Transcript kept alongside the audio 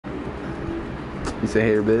You say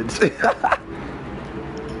hater, bitch.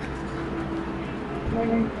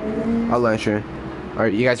 I'll lunch you.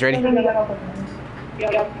 Alright, you guys ready? I'm trying to get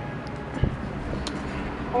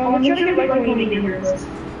back on the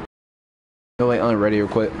No, wait, unready real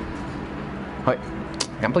quick. Hi.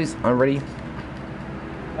 Can I please unready?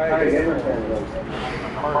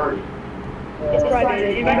 It's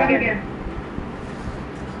Friday. You're back again.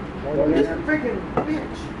 Freaking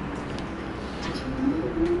bitch.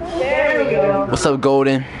 There we go. What's up,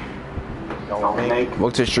 Golden?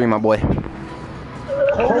 Welcome to the stream, my boy.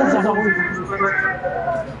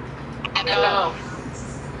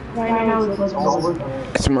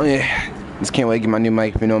 Just can't wait to get my new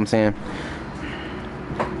mic, if you know what I'm saying.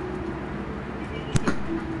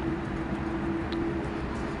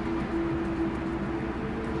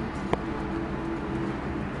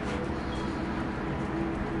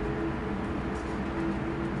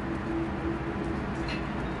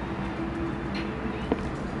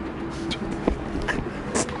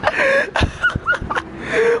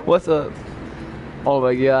 What's up? Oh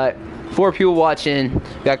my god. 4 people watching. We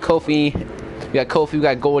got Kofi. We got Kofi, we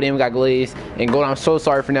got Golden, we got Glaze. And Golden, I'm so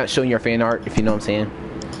sorry for not showing your fan art, if you know what I'm saying.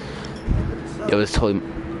 It was totally...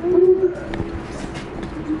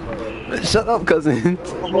 Shut up, cousin.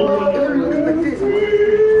 Oh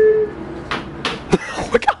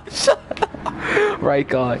my god, shut up. Right,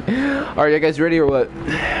 God. Alright, you guys ready or what?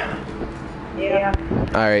 Yeah.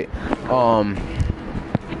 Alright.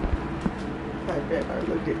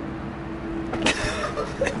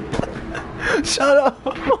 Shut up.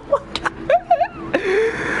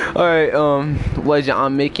 Alright, Legend,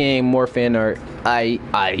 I'm making more fan art. I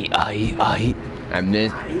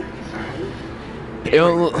missed.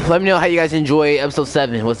 Let me know how you guys enjoy episode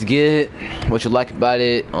 7. What's good? What you like about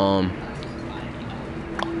it? Well,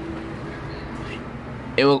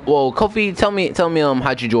 Kofi, tell me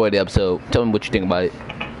how'd you enjoy the episode? Tell me what you think about it.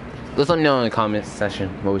 Let me know in the comments section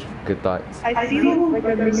what was your good thoughts. I see like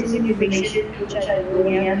a missing information, which I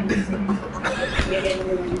really am.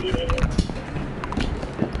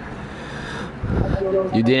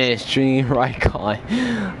 You didn't stream, right, Con?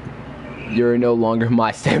 You're no longer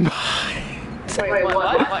my standby. Wait,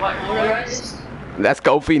 what? That's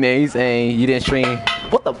Kofi name saying you didn't stream.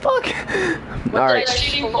 What the fuck? Alright.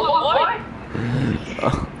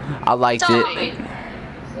 I liked it.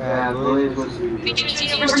 Oh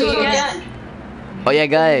yeah,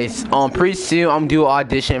 guys. Pretty soon I'm due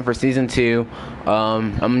audition for season 2.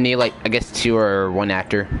 I'm gonna need like I guess 2 or 1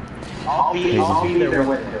 actor. I'll be there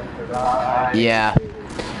with you. Yeah.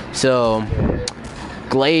 So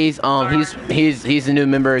Glaze, he's a new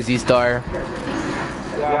member of Z Star.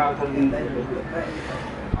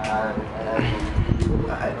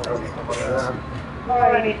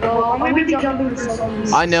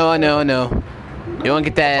 I know. You wanna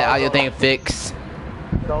get that audio thing fixed?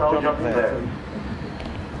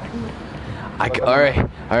 Alright,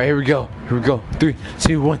 here we go. 3,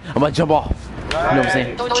 2, 1. I'm gonna jump off. You know what I'm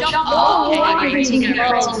saying? Don't jump off.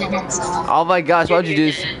 Oh my gosh, why'd you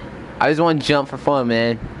do this? I just want to jump for fun,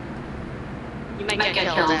 man. You might get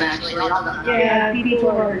killed, actually. Yeah,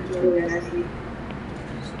 people are really nasty.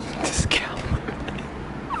 This cow.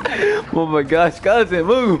 Oh my gosh, cousin,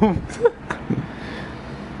 move!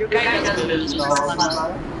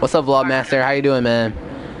 What's up, Vlogmaster? How you doing, man?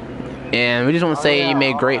 And we just want to say you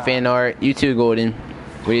made great fan art. You too, Golden.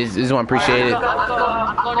 We just want to appreciate it.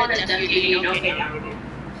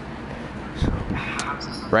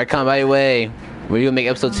 Right, come by the way. We're gonna make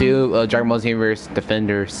episode 2 Dragon Ball Z Universe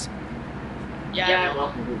Defenders.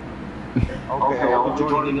 Yeah. Okay, I'll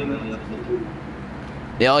join in.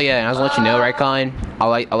 Yeah, oh yeah, and I was gonna let you know, right, Colin? I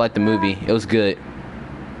like the movie. It was good.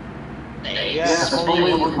 Yeah,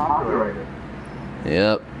 only one copyrighted.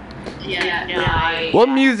 Yep. Yeah. What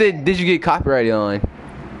music did you get copyrighted on?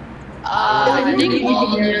 I think it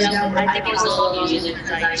was all music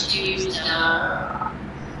because I choose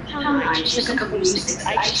a couple music.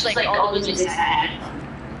 I choose like all the music I had.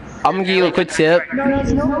 I'm gonna give you a quick tip. No,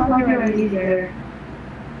 there's no copyright either.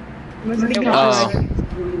 Last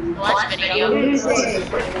video.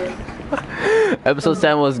 Episode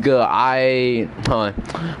 7 was good. I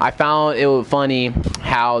found it was funny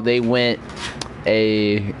how they went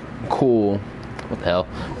a cool, what the hell,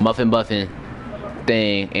 muffin buffin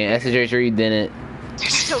thing, and SJ3 didn't.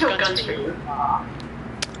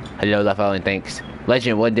 I know that following, thanks.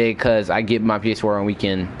 Legend, what day? Cause I get my PS4 on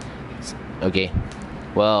weekend. Okay.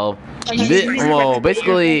 Well,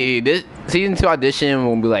 basically this season 2 audition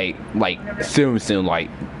will be like soon. Like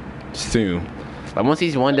once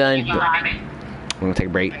season 1 done, we're gonna take a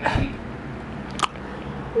break. Take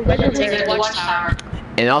the watchtower.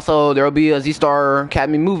 And also, there will be a Z-Star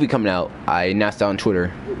Academy movie coming out. I announced that on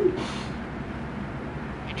Twitter.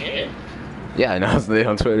 Yeah, I announced it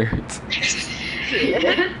on Twitter.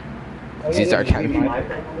 Z-Star Academy.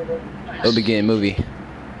 It'll be getting a movie.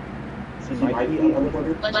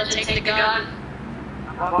 Let's take the gun.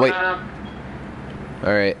 Wait.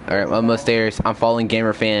 Alright, I'm upstairs. I'm following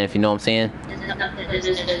Gamer Fan, if you know what I'm saying.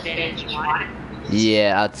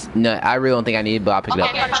 Yeah, no, I really don't think I need it, but I'll pick it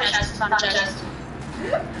up.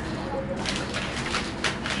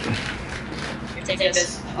 Take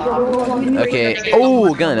this. Okay.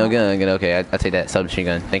 Oh, gun. Okay, I take that submachine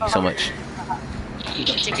gun. Thank you so much. How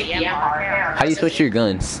do you switch your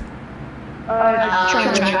guns?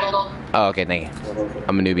 Triangle. Oh, okay, thank you.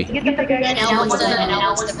 I'm a newbie. And L was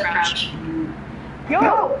the crouch. Yo!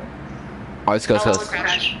 Oh, let's go. L was the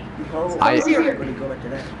crouch.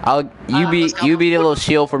 You be the little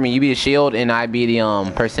shield for me. You be the shield, and I be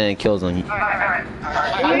the person that kills them.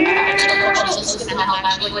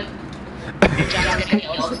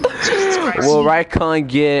 Will Raikon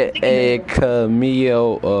get a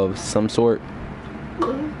cameo of some sort?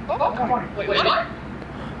 Wait, what?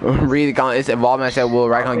 Read the comment. It's involvement. I said, will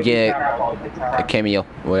Raikon get a cameo?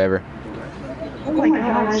 Whatever. Oh my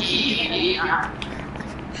gosh.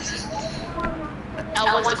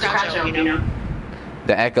 L was the crouch, you know.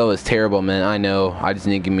 The echo is terrible, man. I know. I just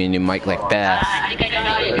need to give me a new mic like that. I think I know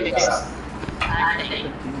how to do this.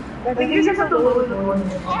 I think you just have to lower the volume.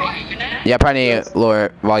 Yeah, I probably need a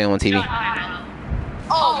lower volume on TV.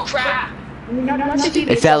 Oh, crap.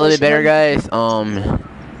 Is that a little bit better, guys?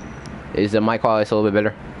 Is the mic quality a little bit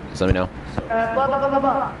better? Just let me know. Blah, blah, blah,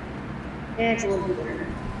 blah. Yeah, it's a little bit better.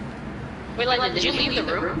 Wait, like, did you leave the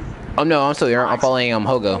room? Oh no, I'm still here. I'm following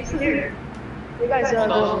Hogo. Here. You guys,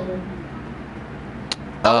 go.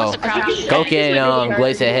 Oh, Goki and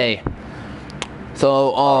Glaze said hey.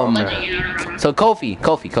 So so Kofi,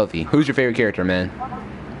 who's your favorite character, man?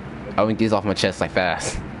 I want these off my chest like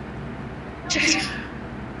fast.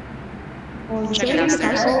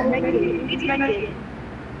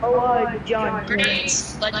 John.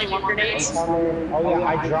 Grenades. Legend, want grenades? Oh yeah,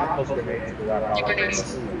 I dropped those grenades. Two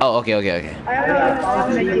grenades. Oh, okay. I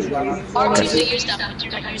have a Or to use them. Do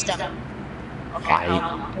not use them. Okay. I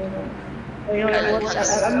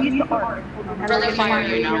I'm used to art. Friendly fire,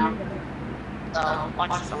 you know. So,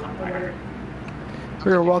 watch this on fire.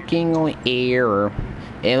 We're walking on air.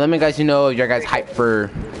 And let me guys know if you guys hyped for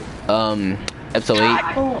episode 8.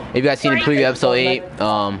 If you guys seen the preview episode 8,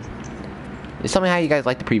 just tell me how you guys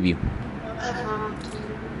like the preview.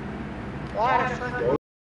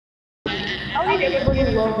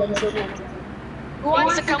 Who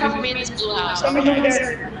wants to come with me in this blue house?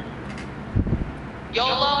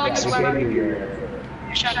 YOLO, mixed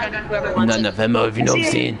weapon. Shotgun, whoever wants None it. of them, if you know what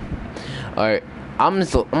I'm saying. Alright, I'm a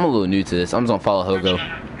little new to this. I'm just gonna follow Hogo.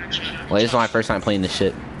 Like, this is my first time playing this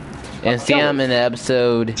shit. And Sam in the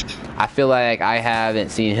episode, I feel like I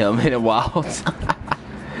haven't seen him in a while.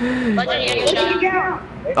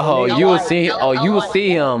 Oh, you will see. Oh, you will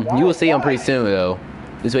see him. You will see him pretty soon, though.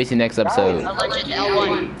 Just wait till next episode. Legend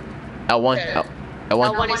L1. L1. L1.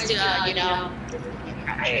 L1 is to, you know.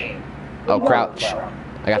 Oh, crouch. I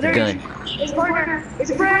got the gun. It's partner.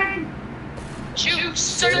 It's a friend. Shoot!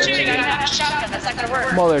 Start shooting! I have a shotgun. That's not gonna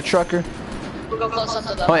work. Mother trucker. We'll go close up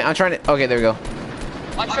to them. Wait, I'm trying to. Okay, there we go.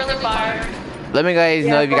 Watch friendly fire. Let me guys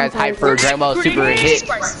know if you guys hype for Dragon Ball Super Jesus Hit.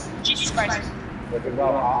 Christ. Jesus Christ.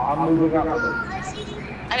 I'm moving up. I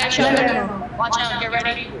got shotgun. Watch out. Get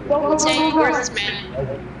ready. Say, where's this man?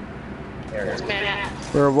 Where's this man at?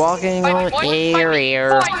 We're walking on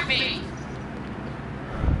air. Fight me!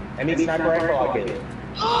 Any sniper rifle, I'll get it.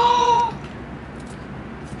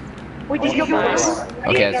 Wait, did you go first?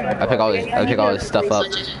 Okay, I pick all this stuff up.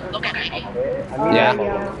 Okay.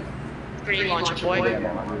 Yeah, Pretty launcher boy.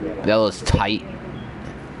 that was tight.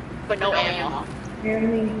 But no ammo.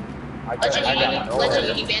 Legend,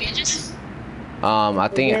 you need bandages? I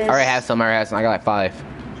think I already have some. I got like 5.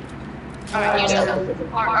 Alright, use them.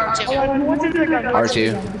 R2.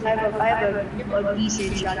 R2. I have a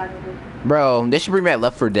decent shotgun. Bro, they should bring back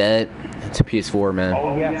Left 4 Dead to PS4, man.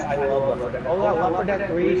 Oh yes, I love Left 4 Dead. Oh yeah, Left 4 Dead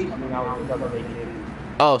 3 is coming out in 2018.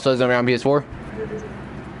 Oh, so it's around PS4?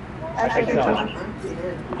 Actually,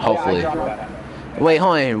 Hopefully. Wait,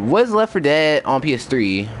 hold on. Was Left 4 Dead on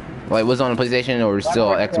PS3? Like, was it on the PlayStation or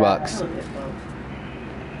still Xbox?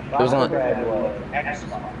 It was on.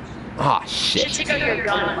 Xbox. Ah, You should shit. take out your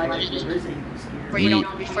gun, Legend.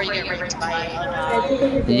 Before you get ready to buy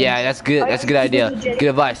it. Yeah, that's good. That's a good idea. Good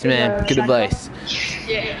advice, man. Good advice.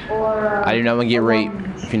 Yeah. I do not want to get raped,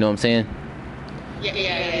 if you know what I'm saying.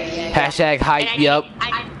 Yeah. Hashtag hype, And yup.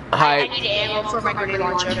 I Hype. need ammo for my grenade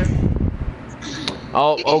launcher.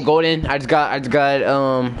 Oh, Golden. I just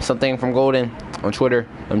got something from Golden on Twitter.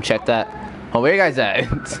 Check that. Oh, where you guys at?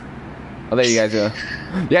 Oh, there you guys go.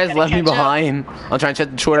 You guys left me behind. I'm trying to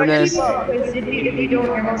check the Twitter, man.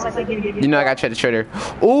 You know I gotta check the Twitter.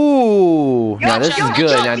 Ooh, now this is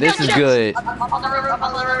good. Now this is good. On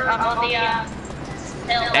the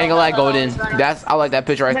Ain't gonna lie, Golden. I like that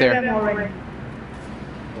picture right there.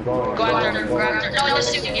 Go after. No,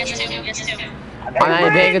 just two. Yes, two. I'm not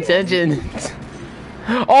even paying attention.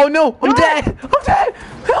 Oh no, I'm dead. I'm dead.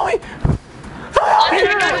 Help me. Help me. I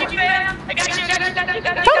got you, man. I got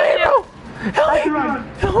you. Help me, bro.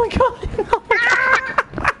 Help me. Oh my god.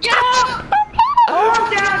 Yeah.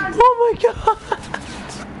 Oh my god.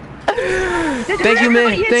 Thank you, man.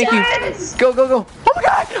 Thank you. Go. Oh my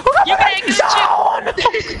god. Oh my god.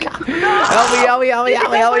 No.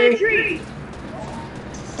 Help me.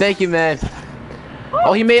 Thank you, man.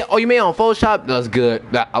 Oh, you made on Photoshop? That's good.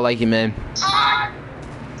 I like you, man.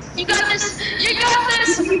 You got this.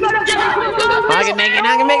 I can make it.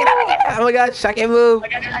 Oh my gosh, I can't move.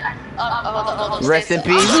 Hold on. Rest in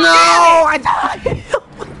peace. No, I died.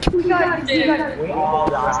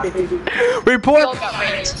 Report.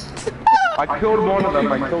 I killed one of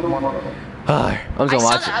them. I'm just gonna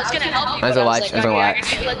watch. I was gonna help you. I'm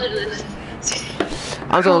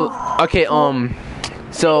gonna watch. Okay.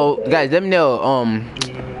 So guys, let me know.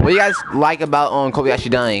 What do you guys like about Kobayashi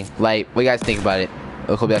dying? Like, what do you guys think about it?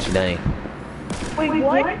 Kobayashi dying. Wait,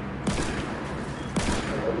 what?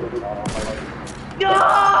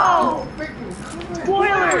 No!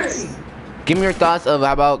 Spoilers! Give me your thoughts of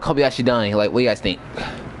how about Kobayashi dying. Like, what do you guys think?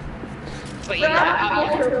 But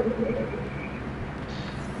yeah,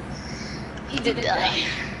 he did die.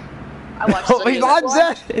 I watched Oh, he's not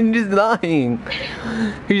dead. He's just dying.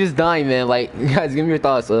 He's just dying, man. Like, guys, give me your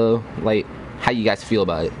thoughts of like how you guys feel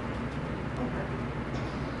about it.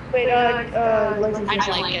 Wait, I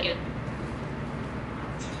like it.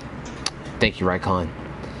 Thank you, Raikon.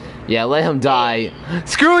 Yeah, let him die.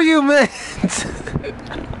 Screw you, man.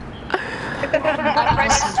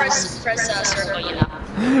 Press circle, you know.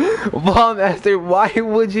 Bomb Master, why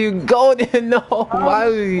would you go there? No,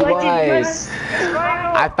 why?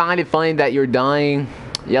 I find it funny that you're dying.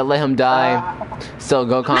 Yeah, let him die. So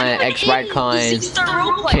Gokon and X Raikon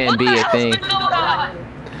can be a thing.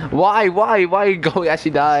 Why go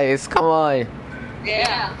actually dies? Come on.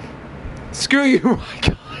 Yeah. Screw you,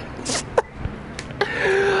 Raikon.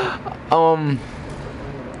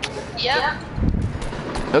 Yep.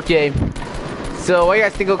 Okay. So what do you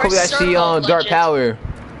guys think of Kobayashi on Dark Power?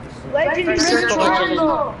 Legend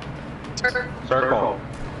Circle.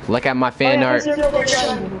 Look at my fan art.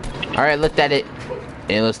 Alright, looked at it.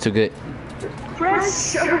 And it looks too good. Press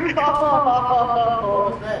circle.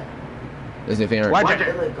 There's no fan art.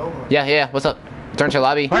 Yeah, what's up? Turn to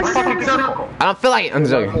lobby. Press fucking circle. I don't feel like it. I'm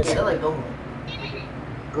joking.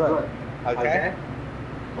 Good. Okay.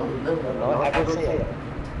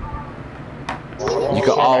 You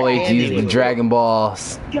can always use the Dragon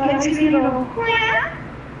Balls. Guys, you know.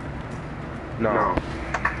 No.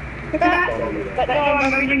 But no,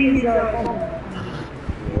 I'm reading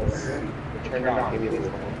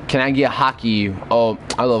Can I get Hockey? Oh,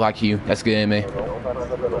 I love Hockey. That's good anime.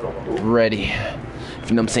 Ready. If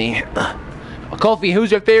you know what I'm saying. Kofi,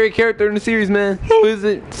 who's your favorite character in the series, man? Who is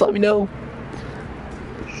it? Just let me know.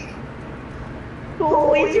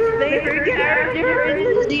 Who is your favorite character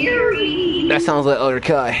in the series? That sounds like Elder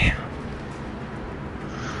Kai.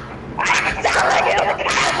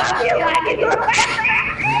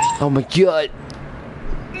 Oh my god.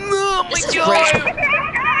 Oh my god.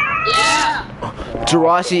 Yeah.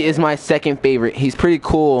 Jirachi is my second favorite. He's pretty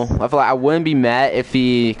cool. I feel like I wouldn't be mad if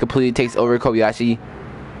he completely takes over Kobayashi.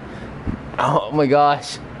 Oh my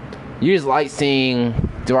gosh. You just like seeing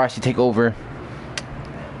Jirachi take over.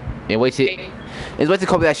 And wait till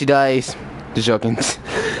Kobayashi dies. Just joking.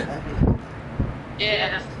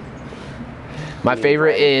 Yeah. My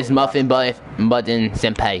favorite is Muffin Button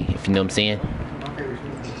Senpai, if you know what I'm saying.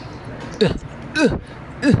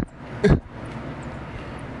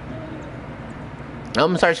 I'm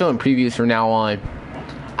gonna start showing previews from now on.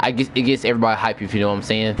 I guess it gets everybody hype, if you know what I'm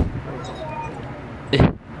saying.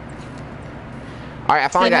 Alright, I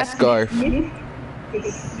finally got Scarf.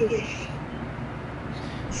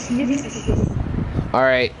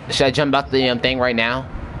 Alright, should I jump out the thing right now?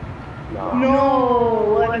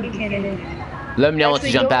 No, let me get in. Let me know once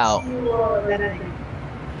you jump out.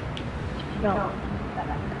 No.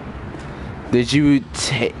 Did you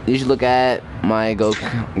look at my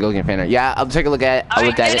Gogen fan art? Yeah, I'll take a look at it. I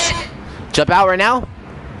looked at it. Jump out right now?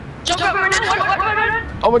 Jump out right now.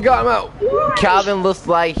 Oh my god, I'm out. Calvin looks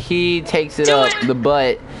like he takes it up the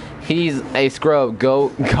butt He's a scrub.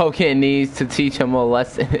 Go needs to teach him a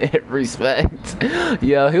lesson in respect.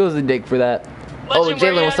 Yo, he was a dick for that. Oh,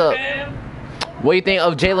 Jalen, what's up? What do you think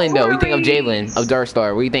of Jalen though? What do you think of Jalen of Dark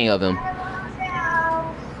Star? What do you think of him?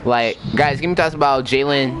 Like, guys, give me thoughts about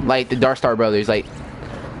Jalen, like the Dark Star brothers. Like,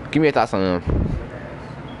 give me your thoughts on them.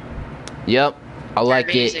 Yep, I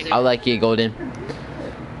like it. I like it, Golden.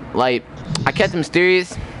 Like, I kept them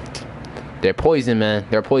mysterious. They're poison, man.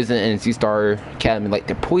 They're poison in C-Star Academy. Like,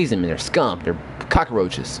 they're poison, man. They're scum. They're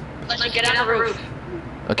cockroaches. Let's get on the roof.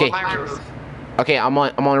 Okay. Roof. Okay, I'm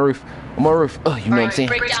on the roof. I'm on the roof. Oh, you know what I'm saying?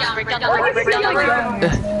 Break down the roof.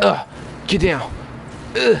 Get down.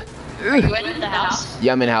 Are you in the house?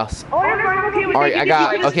 Yeah, I'm in the house. Alright, I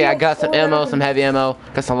got some ammo, some heavy ammo,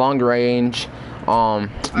 got some long range. What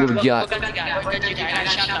we got?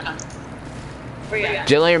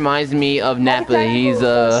 Jalen reminds me of Nappa. He's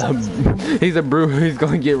a brew. He's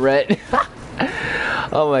gonna get red.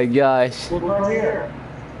 Oh my gosh.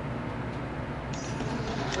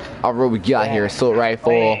 Alright, what we got here? Assault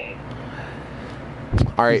rifle.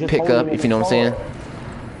 Alright, pick up if you know what I'm saying.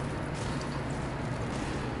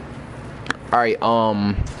 Alright,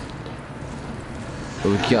 what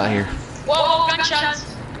we got here? Whoa, gunshots!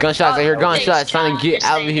 Gunshots, I hear gunshots. Trying to get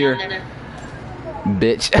out of here.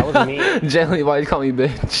 Bitch. That was me. Gently, why you call me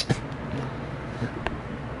bitch?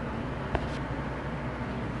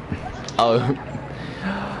 Oh.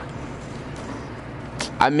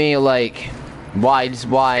 I mean, like, why? Just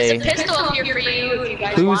why? There's a pistol up here for you if you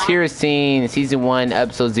guys Who's want. here has seen season 1,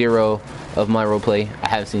 episode 0 of my roleplay? I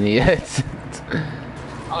haven't seen it yet.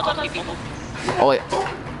 I'll tell people. Oh wait.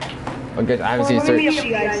 Oh, guys, I haven't seen it.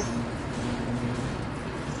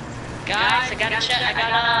 Guys, I got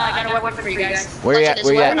a weapon for you guys. Where you at?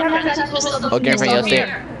 Where you at? Okay, in front of you,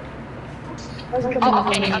 stay. Oh,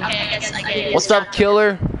 okay, I guess. What's up,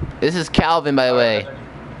 killer? This is Calvin, by the way.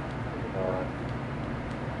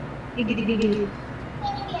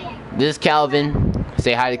 This is Calvin.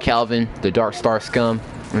 Say hi to Calvin, the Dark Star scum.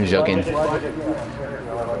 I'm joking.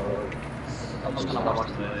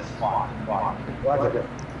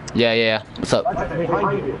 Yeah. What's up?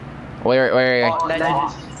 Where?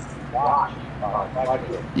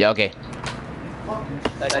 Yeah, okay.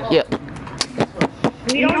 Yeah.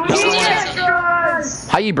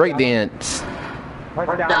 How you break dance?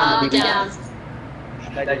 Down.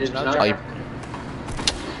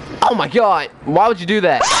 Oh my god! Why would you do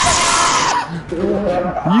that?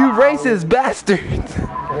 You racist bastard!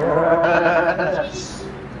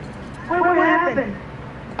 What happened?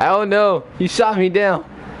 I don't know. He shot me down.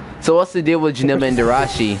 So what's the deal with Janema and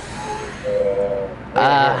Darashi?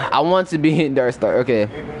 I want to be in Dark Star. Okay.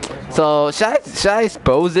 So should I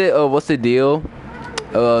expose it or what's the deal?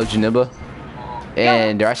 Janeba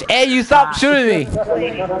and Darashi. Hey, you stop shooting me!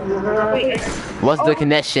 What's the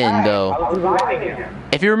connection though?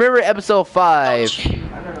 If you remember episode 5, if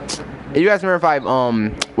you guys remember 5,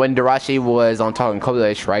 when Darashi was on talking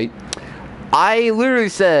Koblish, right? I literally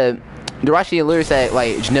said, Darashi literally said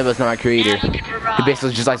like Janeva's not my creator. He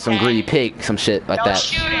basically just like some greedy pig, some shit like that.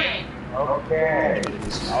 Okay.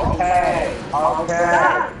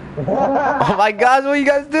 Oh my gosh, what are you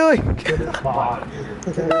guys doing?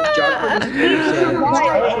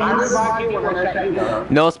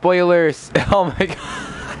 No spoilers. Oh my god.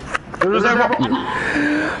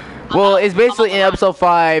 Well, it's basically in episode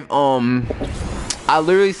 5. I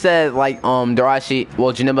literally said like Darashi.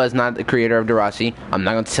 Well, Janeba is not the creator of Darashi. I'm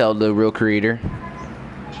not gonna tell the real creator.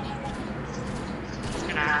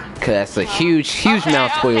 Cause that's a huge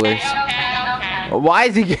amount of spoilers. Why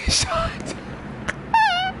is he getting shot?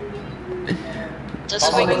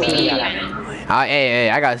 Just wait me. Hey,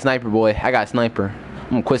 I got a sniper, boy. I got a sniper. I'm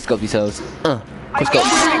gonna quick scope these hoes. Quick scope.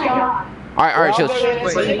 Alright, chill. John,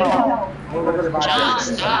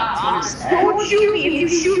 stop. Don't shoot me. If you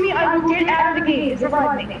shoot me, I will get out of the game. It's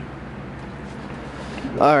running.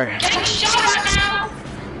 Alright. Getting shot right now.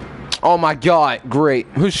 Oh my god, great.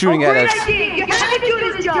 Who's shooting at us? You have to do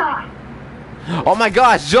this, John. Oh my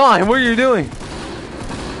gosh, John, what are you doing?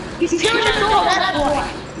 He's killing us all, that's why.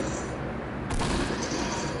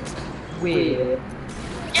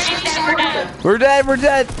 We're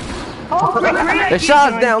dead. Oh, great The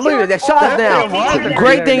shot's down. Look at that. Shot's down.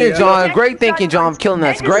 Great thinking, John. Great thinking, John. Killing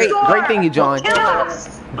us. Great thinking, John.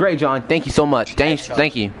 Great, John. Thank you so much.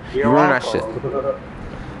 Thank you. You ruined our shit.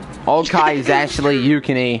 All Kai is actually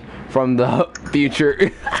Yukine from the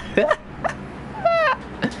future.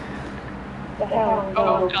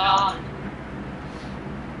 Oh god.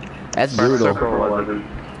 That's brutal.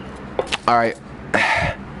 Alright.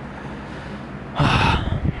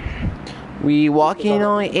 We walking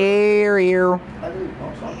on air.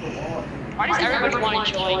 Why does everybody want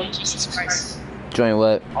to join? Jesus Christ. Join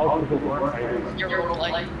what? Your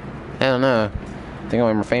roleplay. I don't know. I think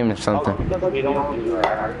I'm famous or something.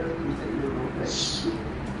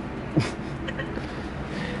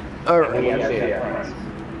 Alright.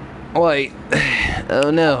 Wait. Oh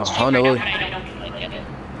no. Oh no.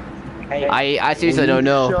 I seriously don't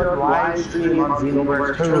know. I ain't live streaming on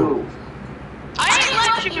Xenoverse 2.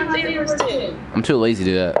 I'm too lazy to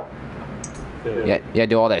do that. Yeah,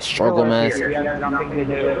 do all that struggle mess. We have nothing to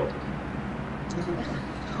do.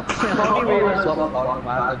 So,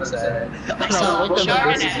 Shark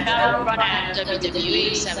and NFL run at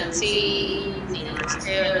WWE 17, Xenoverse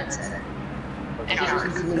 2, and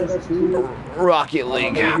that's it. Rocket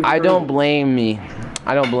League. I don't blame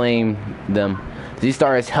them.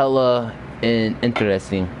 Z-Star is hella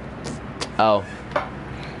interesting. Oh.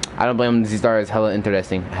 I don't blame them. Z-Star is hella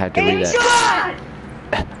interesting. I have to read that.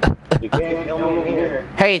 You can't kill me here.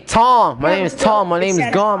 Hey, Tom. My name is Tom. My name is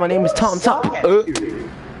Gone. My name is Tom. Tom.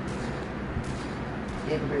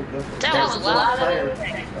 That was loud.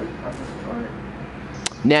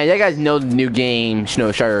 Now, you guys know the new game,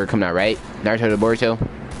 Snow Striker, coming out, right? Naruto the Boruto?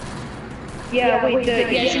 Yeah, wait,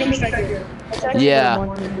 Snow Striker.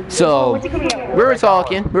 Yeah. So, we were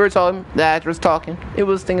talking, the actor was talking. It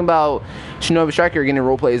was thinking about Shinobi Striker getting a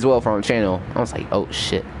roleplay as well from the channel. I was like, oh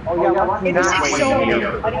shit. Oh yeah, what's It's that? so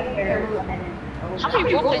weird. I don't care. How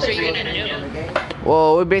many roleplays are you gonna do?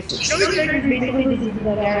 Well, we basically. Snow Striker is basically the season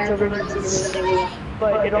that adds over to the season,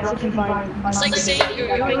 but it also combines. It's like saying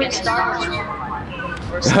you're doing a Star Wars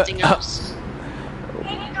or something else.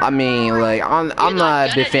 I mean, like, I'm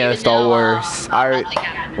not a big fan of Star Wars. When I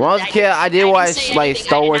was a kid, I did watch, like,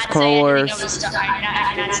 Star Wars, Clone Wars.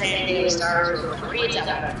 I'm not saying anything of Star Wars. Read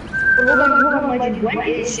that. Hold on, Legend. When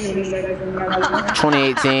is Snow Striker coming out?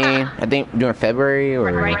 2018, I think during February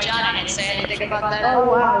or. Right, John? I didn't say anything about that. Oh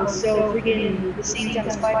wow, so freaking the same time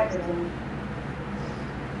as Spiders.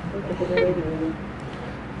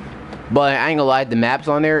 But I ain't gonna lie, the maps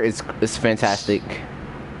on there is fantastic.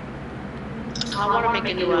 I want to make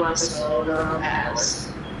a new episode as.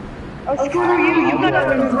 Oh, screw you! You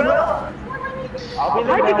got an umbrella.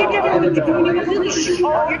 How'd you get everyone to completely shoot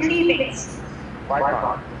all your teammates? What?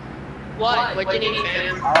 What do you need,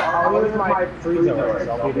 fam? I'll use my freezer.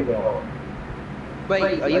 I'll be the go.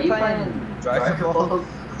 Wait, are you playing Dragon Ball?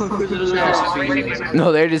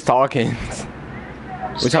 No, they're just talking.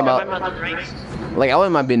 We're talking about. Like, I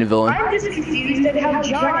wouldn't mind being a villain. I'm just confused at how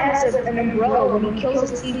John has an umbrella when he kills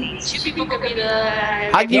his teammates. Two people could be the.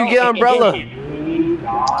 How can you get an umbrella? Did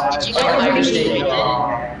you get understand?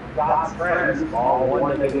 God's friends, all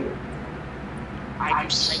one to do. I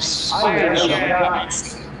swear.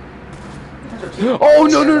 Oh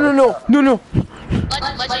no no no no no no!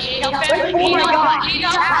 Legend, you need help, fam? You need help? You need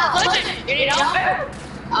help? Legend, you need help, fam?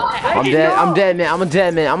 Okay. I'm dead. I'm dead, man. I'm a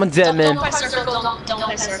dead man. I'm a dead man. Don't press circle. Don't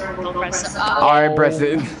press circle. Don't press circle. Alright, press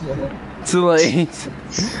it. Too late.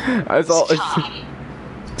 That's all.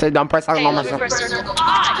 Say don't press Hey, circle. let me press circle.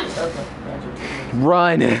 Ah!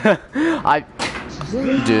 Run. Dude,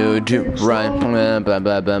 run.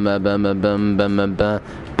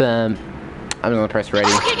 I'm gonna press ready.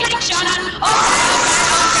 Okay, getting shot at.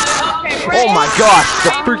 Oh my gosh,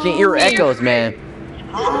 the freaking ear echoes, man.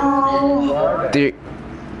 Dude.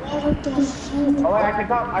 Oh, wait, I'm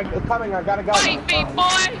coming. I gotta go. Fight me,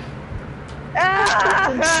 boy!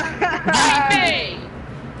 Fight me!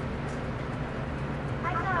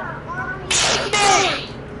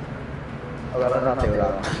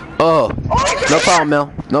 Oh, no problem,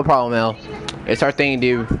 Mel. No problem, Mel. It's our thing,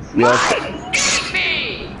 dude. Yes. Eat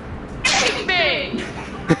me! Eat me!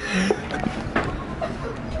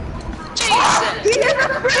 Jesus!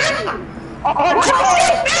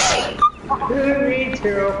 Me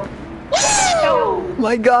too. Woo!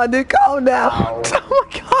 My God, dude, calm down. Oh my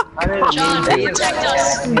God. John, protect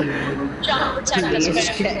us. John, protect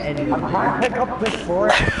us, man. I'm trying to pick up this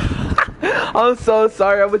fork. I'm so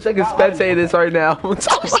sorry. I wish I could spectate this right now.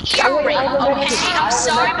 That was ear rape, okay? I'm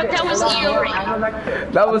sorry, but that was ear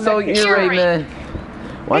rape. That was so ear rape, man.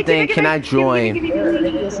 One thing, can I join?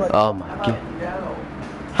 Oh my God.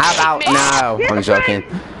 How about no? I'm joking.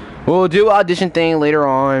 We'll do audition thing later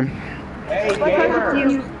on. Hey, gamer.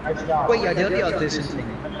 Wait, I did the audition thing.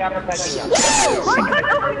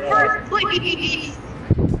 First, please.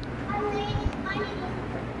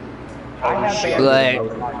 Like,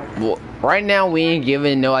 well, right now we ain't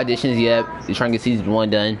giving no auditions yet. We're trying to get season 1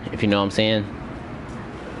 done, if you know what I'm saying.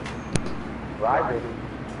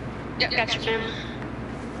 Yep, gotcha, fam.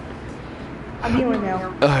 I'm healing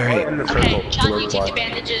now. Alright. Okay, John, you take the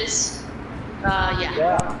bandages. Yeah.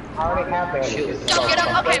 Yeah, I already have bandages. Don't get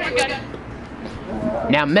up. Okay, we're good.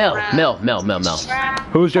 Now, Mel.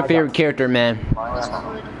 Who's your favorite character, man?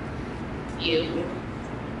 You.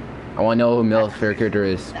 I want to know who Mel's favorite character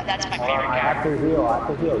is. That's my favorite I guy. have to heal.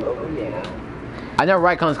 I know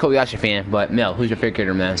Raikon's Kobayashi fan, but Mel, who's your favorite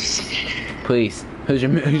character, man? Please. Who's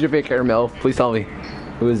your favorite character, Mel? Please tell me.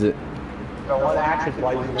 Who is it? The one that actually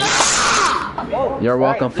plays me. You're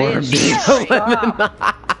welcome for being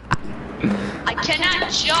I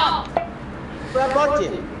cannot jump.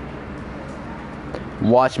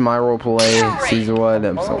 Watch my roleplay, season 1,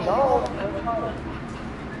 episode.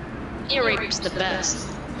 Ear rape's the best.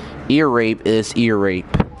 Ear rape is ear rape.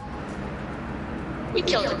 I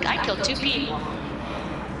killed 2 people.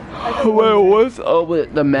 Well, what's up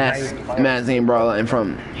with the magazine brawler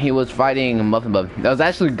from? He was fighting Muffin Bub. That was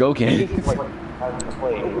actually Goken.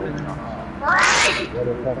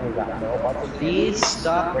 Please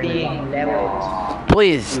stop being leveled.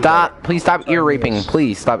 Please stop ear raping.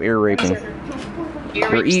 Please stop ear raping. Ear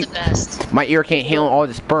rape's the best. My ear can't handle all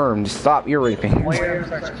the sperm. Just stop ear raping. My ear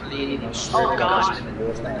starts bleeding. Oh god.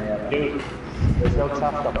 Dude, there's no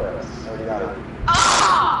tough stuff there. Already got it.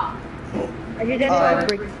 Ah! I did that.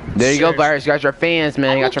 There you go, Virus. You got your fans,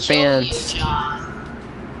 man. You got your fans.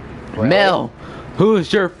 Mel,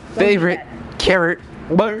 who's your favorite character?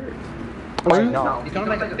 No. It's not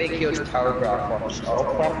like a big huge tower graph.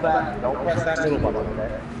 Don't press that. Don't press that middle button,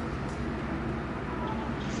 okay?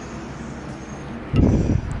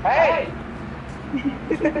 Hey!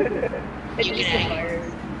 You can.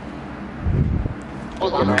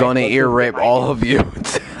 I'm gonna ear rape all of you.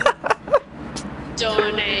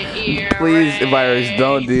 Donate ear. Please, Virus,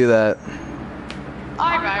 don't do that.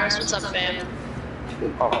 Alright, Virus, what's up, fam?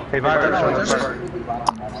 Oh, hey, Virus.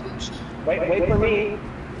 Wait for me.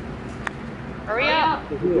 Hurry up.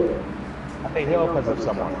 I think heal because of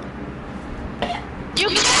someone. You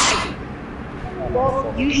can.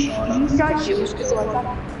 Well, you start shooting, so I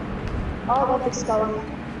thought, all about the skull.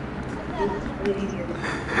 It's really easier.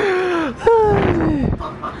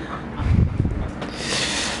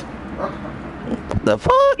 The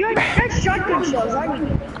fuck? You're shotgun shells, aren't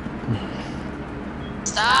you?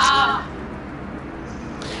 Stop.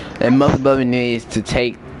 And Muffin Bubba needs to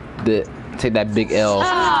take that big L.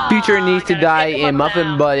 Future needs to die, and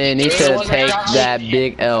Muffin Button needs to take that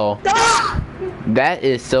big L. That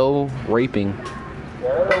is so raping.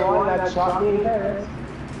 You're the one that shot me in Paris.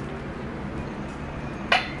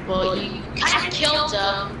 Well, you kind of killed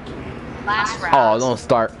him last round. Oh, don't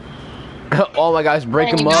start. Oh my gosh, break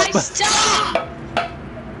him up. Guys, stop!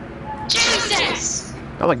 Jesus!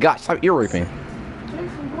 Oh my gosh, stop ear raping.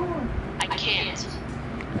 I can't.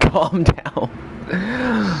 Calm down.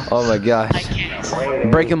 Oh my I gosh.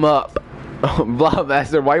 can't. Break him up.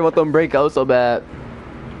 Blockmaster, why you want them to break out so bad?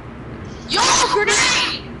 Yo, grenade!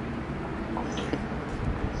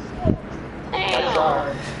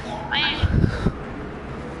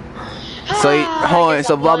 So, hold on,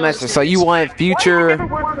 so Blockmaster, so you want future... Never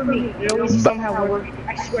worked for me. It always somehow worked.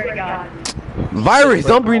 I swear to God. Virus,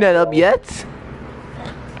 don't bring that up yet.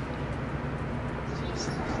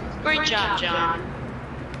 Great job, John.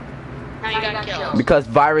 Now you got killed. Because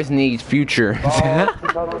Virus needs future.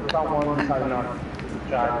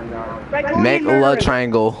 Make a love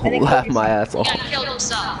triangle. Laugh my ass He off. got killed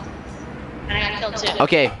himself. And I got killed too.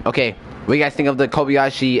 Okay. What do you guys think of the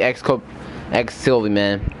Kobayashi X Sylvie,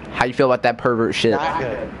 man? How you feel about that pervert shit?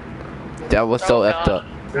 That was so effed up.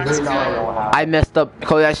 I messed up.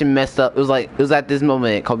 Kobayashi messed up. It was at this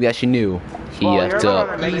moment Kobayashi knew he effed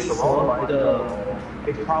up.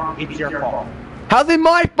 It's your fault. How's it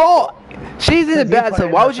my fault? She's in the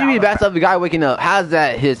bathtub. Why would you be in the bathtub? The guy waking up. How's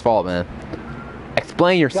that his fault, man?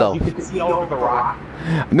 Explain yourself. You could see over the rock.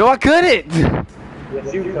 No, I couldn't.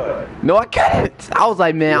 Yes, you could. No, I couldn't. I was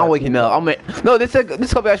like, man, I'm waking up. No, this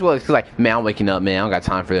Kobayashi was like, man, I'm waking up, man. I don't got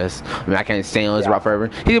time for this. I mean, I can't stay on this rock forever.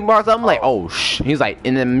 He brought something like, oh, shh. He's like,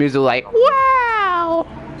 and then music like, wow.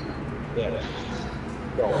 Yeah.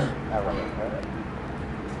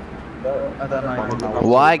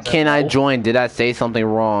 Why can't I join? Did I say something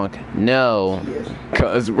wrong? No,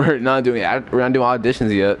 cause we're not doing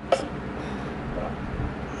auditions yet.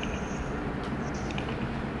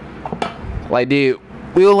 Like, dude,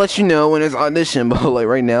 we'll let you know when it's audition, but like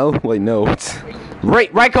right now, like no, it's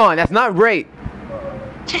Raikon. That's not right.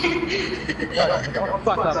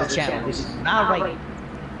 Fuck up the channel. This is not right.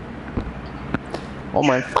 Oh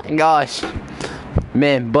my fucking gosh,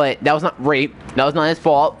 man! But that was not rape. That was not his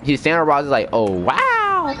fault. He was standing around, like, oh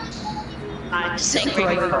wow. I'm just saying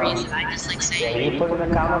rape for a reason. I just like saying. You put in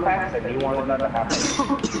the comment packs and you wanted that to happen.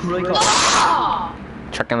 Oh!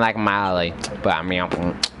 Trucking like Miley, but meow,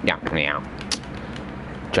 meow, meow. Trucking like Miley. Yeah, you put in the comment packs and you wanted that to happen. Trucking like Miley. But meow, meow. Trucking like Miley. But meow, meow. Trucking like Miley. But meow, meow.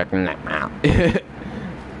 Trucking like Miley. Trucking like Miley. Trucking like Miley.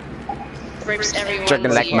 Rapes everyone.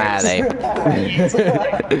 Drinking like my life.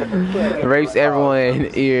 Rapes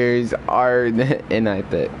everyone ears are and I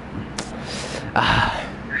think.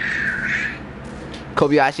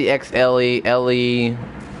 Kobayashi X Ellie. Ellie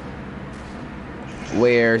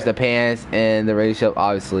wears the pants and the relationship,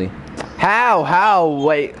 obviously. How?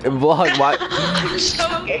 Wait, vlog, what? It's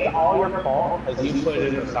all your fault because you put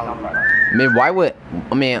it in the soundtrack.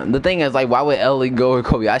 I mean, the thing is, like, why would Ellie go with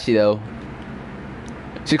Kobayashi, though?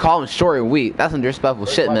 She called him short and weak. That's some disrespectful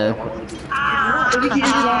shit, man. A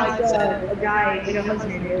guy and a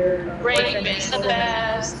husband. Rape is the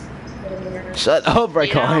best. Shut up,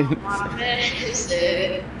 Raycon.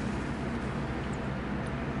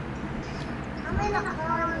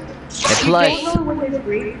 And plus,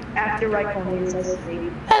 After Raikkonen says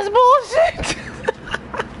rape. that's bullshit.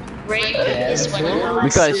 Rape is when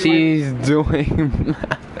Because she's doing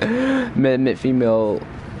mid female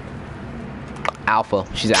alpha.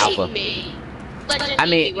 She's an alpha. Me. Legend I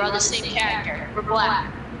mean- we're all the same character. We're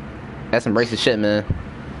black. That's some racist shit, man.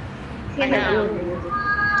 I know.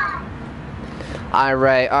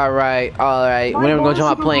 Alright. When are we gonna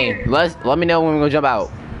jump out plane? Let me know when we're gonna jump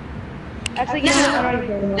out. Actually,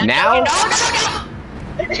 Now?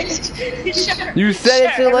 You said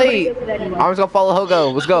it too late. I'm just gonna follow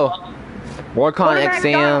Hogo. Let's go. Warcon X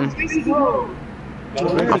Sam.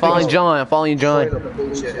 I'm following John.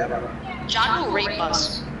 John will rape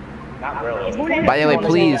us. Not really. By the way,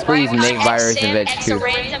 please make virus and veg X a too.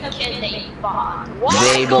 random kid that you bought.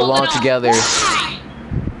 They belong together.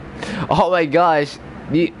 Oh my gosh.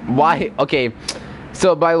 Why? Okay.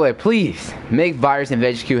 So, by the way, please make virus and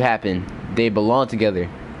veg Q happen. They belong together.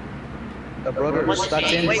 The brother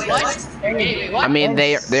stuck in. Wait, what? Wait, what? I mean,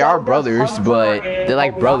 they are brothers, but they're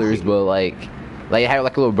like brothers, but like have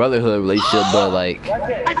like a little brotherhood relationship, but like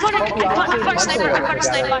I caught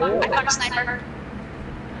a sniper.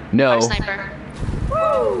 no. Sniper.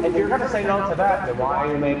 If you're gonna say no to that, then why are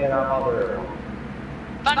you making up other?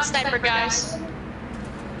 Found a sniper, guys.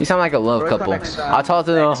 You sound like a love couple. I talked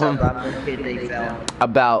to them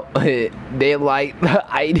about they like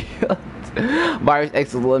the idea. Virus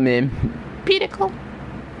X women. Beautiful.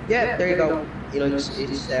 Yeah, there you go.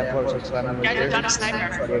 It's Guys, I found a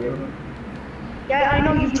sniper. Yeah, I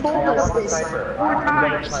know you told us this 4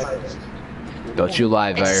 times. Don't you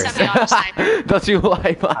lie, It's a Virus. semi-auto sniper. Don't you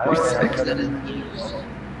lie, Virus.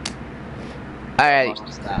 Alright.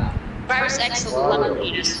 Virus X is 11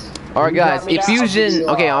 meters. Alright guys, if Fusion,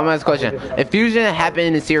 okay, I'm gonna ask a question. If Fusion happened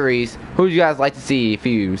in the series, who would you guys like to see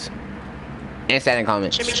fuse? Answer that in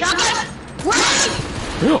comments. Jimmy Chocolate.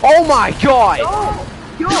 Oh my god!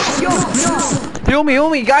 Yo. Heal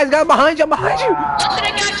me, guys, behind you, I'm behind you!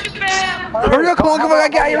 I got you, fam. Hurry up, come on, I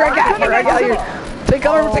got you, I got you! Take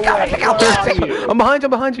cover, I'm behind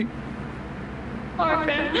you. Alright,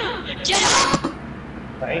 fam. Get up.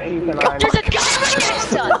 Thank you, There's a guy right next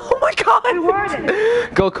to us. Oh my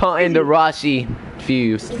god! Go call in the Rashi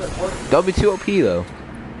fuse. Don't be too OP though.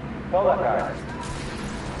 Kill that guy.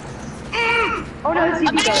 Oh no, it's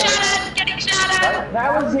I'm getting shot at.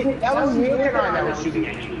 That was you and I that was shooting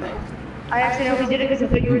at you. I accidentally did it because I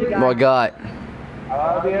thought you were the guy. Oh my god. I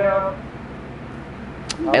love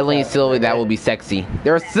you. Ellie and Sylvie, that will be sexy.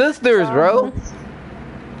 They're sisters, bro.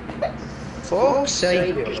 Folks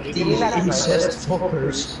say these incest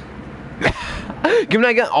fuckers. Give me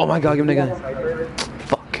that gun. Oh my god, give me that gun.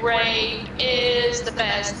 Fuck. Rape is the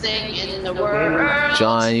best thing in the world.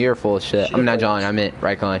 John, you're full of shit. I'm not John, I meant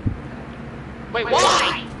Raikon. Wait,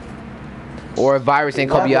 why? Or Virus and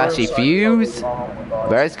Kobayashi fuse.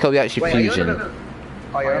 Virus Kobayashi fusion.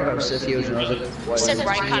 Oh, you're gonna say fusion. You said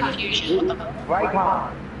Raikon fusion. What the Right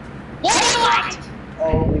on. What?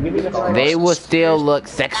 They will still look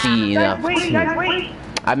sexy enough. Wait.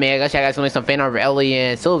 I mean, I guess I got some fan over Ellie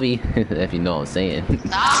and Sylvie, if you know what I'm saying.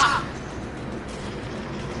 Stop.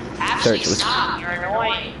 Actually, Search was- stop. You're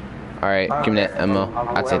annoying. Alright, give me that ammo.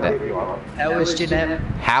 I'd say that. How is Jeanette?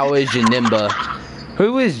 How is Janimba?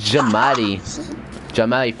 Who is Jamadi?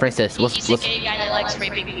 Jamadi Princess. He's a What's gay guy that likes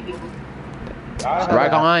raping people.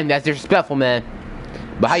 right on? That's disrespectful, man.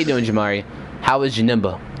 But how you doing, Jamari? How is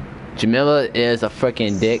Janimba? Jamila is a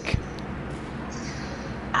freaking dick.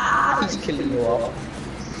 He's killing you off.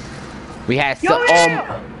 We had so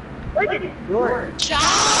John! I'm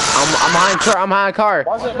behind car.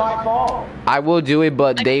 Wasn't my fault. I will do it,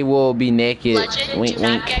 but they will be naked. Legend, Wink, do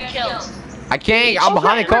not wink. get killed. I can't. I'm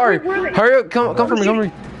behind the car. Hurry up! Come for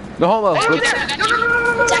me! No homo. Over there, I got you.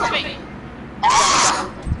 Protect me.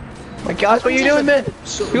 My gosh, what are you doing, man?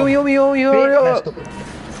 Heal me! Hurry up!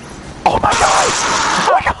 Oh my god!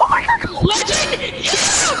 Oh my god! Legend!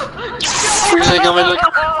 Where's it coming?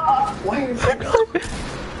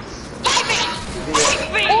 Fight me!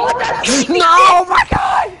 me! No, oh my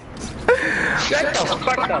god! Shut the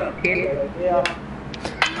fuck up, kid. Yeah.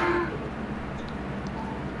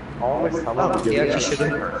 Always He actually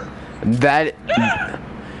shouldn't. That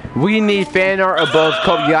we need fan art of both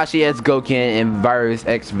Kobayashi X Goken and Virus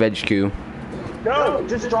X VegQ. No,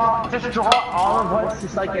 just draw all of us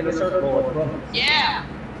just like in a circle. Yeah.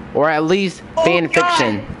 Or at least fan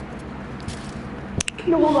fiction.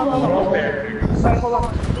 No, hold on. Sorry, hold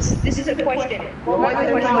on. This is a question. My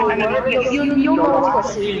question, you know this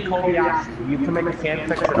question. Kobayashi. You can make a fan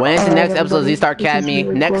fiction. When's the next episode of Z-Star Academy?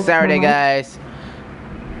 Next Saturday, guys.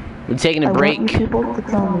 We're taking a break. People to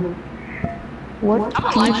tell me. What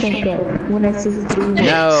do you think of when I say 3 words?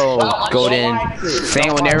 No, Golden.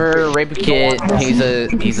 Sam will never rape a kid.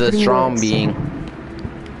 He's a strong being.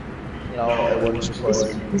 No, it wouldn't just work.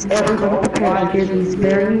 Is everybody prepared to hear these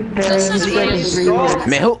very, very striking 3 words?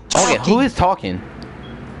 Man, who is talking?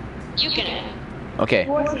 You can. Okay.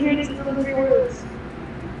 Who wants to hear these little 3 words?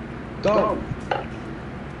 Go.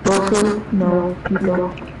 Boku no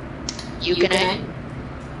Pico. You can.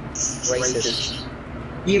 Racist.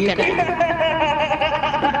 You can.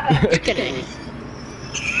 You can.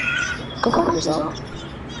 Go fuck yourself.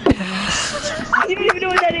 You don't even know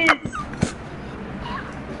what that is.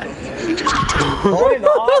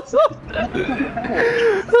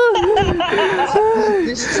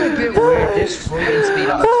 This is a bit weird. This full speed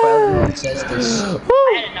on 12-year-old says this. I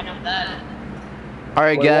had enough of that.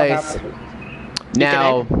 Alright, guys.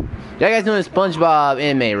 Now, y'all guys know the SpongeBob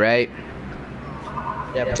anime, right?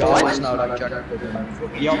 Yeah, John's not on Chuck.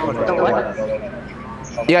 You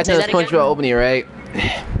guys know the SpongeBob opening, right?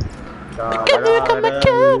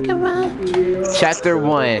 Chapter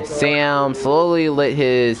 1. Sam slowly lit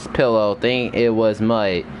his pillow, thinking it was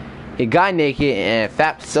mud. He got naked and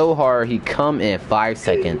fapped so hard he come in 5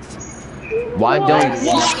 seconds. Why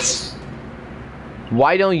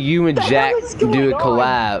don't you and Jack do a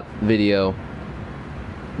collab video?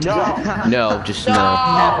 No, just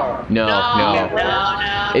no. No.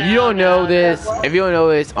 If you don't know this,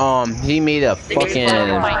 he made a fucking.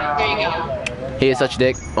 There you go. He is such a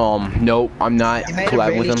dick. Nope, I'm not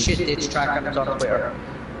collabing with him. Shit ditch track on Twitter.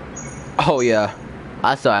 Oh yeah,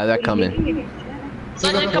 I saw that coming.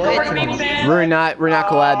 Legend, We're not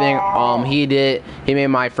collabing. He made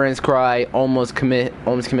my friends cry. Almost commit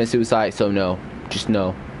suicide. So no, just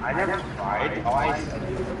no. I never tried. Oh, I said.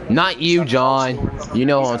 Not you, John. You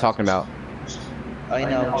know what I'm talking about. I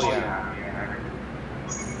know. Oh, yeah.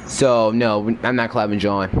 So no, I'm not collabing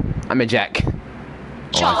John. I'm a Jack.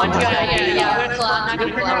 John, yeah, we're collab, not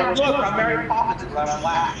gonna collab. Look, I'm Mary Poppins and I'm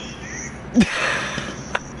black.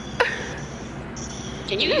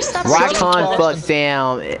 Can you guys stop Raikon fucked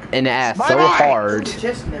Sam in the ass so hard.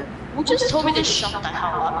 Who just told me to shut the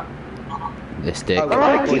hell up? This dick.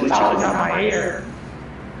 I keep talking on my ear.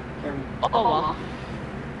 Oh well.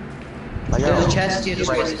 There's a chest you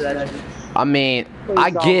just raised that. I mean,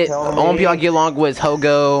 only people I get along with is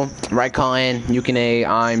Hogo, Raikon, Yukine.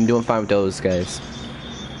 I'm doing fine with those guys.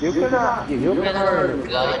 You can all good.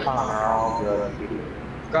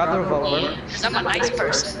 Grab the revolver. Because I'm a nice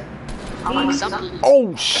person. I'm like some people.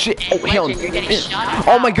 Oh shit! Oh hell! You're getting shot.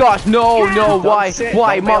 Oh my gosh! No! Why?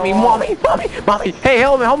 Mommy! Hey,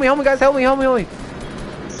 help me, guys! Help me! I'm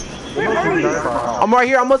right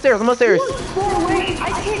here. I'm upstairs. I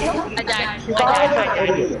died.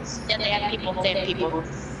 Yeah, they had people.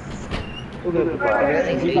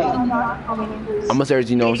 I'm upstairs.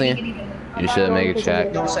 You know what I'm saying? You should make a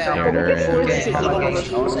check. Don't say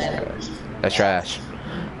That's trash.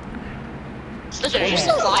 Listen, are you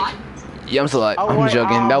still alive? Yeah, I'm still alive. I'm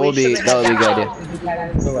joking. That would be a good idea.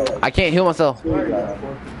 I can't heal myself.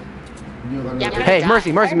 Hey,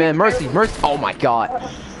 mercy, man, mercy. Oh my god.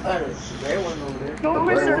 I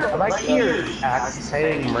like here.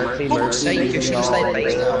 Saying mercy. You should just like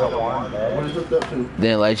base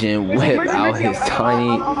Then Legend whipped out his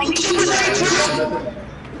tiny.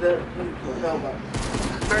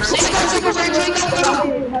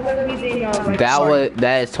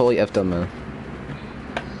 That is totally effed up, man.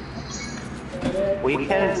 We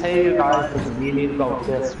can't tell you guys because we need to go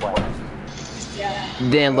this way.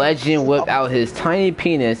 Then Legend whipped out his tiny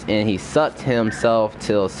penis and he sucked himself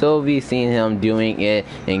till Sylvie seen him doing it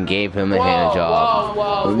and gave him a hand job.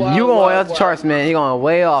 You going way off the charts, man. You going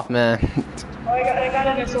way off, man. I got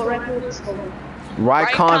an assault rifle.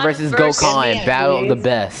 Raikon versus Gokon, battle of the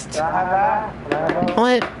best. Can I have that?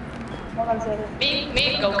 What? Hold on a second. Me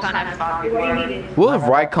and Gokon have fun. What do you need? What if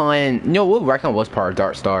Raikon? No, what if Raikon was part of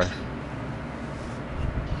Dark Star?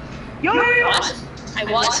 Yo! What? I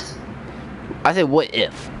was? I said what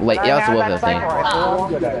if? Like yeah, that's a what if thing.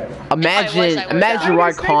 Imagine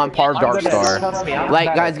Raikon part of Darkstar.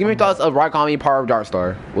 Like guys, give me your thoughts of Raikon being part of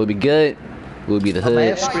Darkstar. Would it be good? Would it be the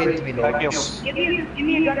hood? Give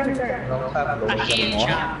me a gun return. A hand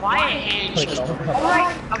job. Why a hand job?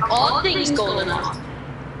 Alright, of all things golden enough.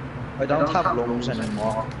 I don't have lungs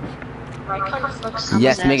anymore.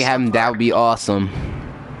 Yes, make it happen. That would be awesome.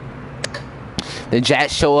 Then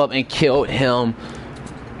Jack show up and killed him.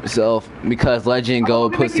 So because Legend go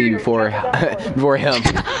pussy before before him.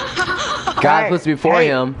 God pussy before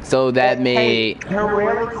him, so that made. They're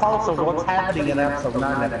really close of what's happening in episode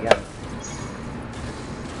 9 at the end.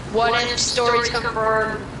 What if stories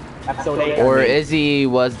confirmed? Episode 8. Or Izzy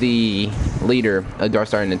was the leader of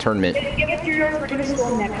Darkstar in the tournament. Give us your yours, we're gonna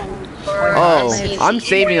go next one. Oh, I'm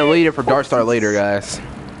saving the leader for Darkstar later, guys.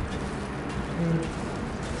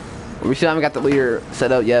 We still haven't got the leader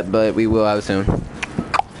set up yet, but we will have it soon.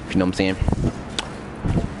 If you know what I'm saying.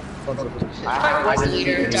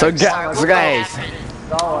 So guys,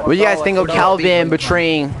 what do you guys think of Calvin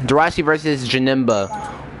betraying Darashi versus Janemba?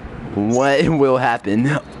 What will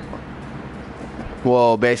happen?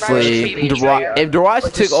 Well, basically, if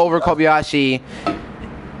Darashi took over Kobayashi,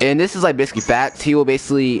 and this is like basically facts, he will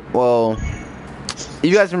basically, well, if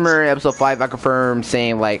you guys remember in episode 5, I confirmed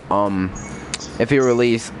saying like, if he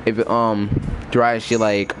released, if Darashi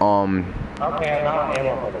like, Okay, now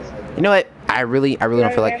ammo for this. you know what? I really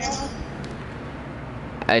don't feel like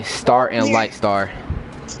a star and a light star.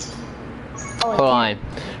 Hold on,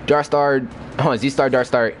 Dark Star, Z Star, Dark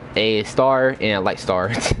Star, a star and a light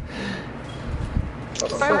star.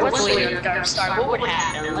 If I was leader of Dark Star, what would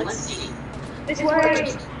happen? Let's see. This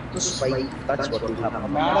way. Just wait, that's what will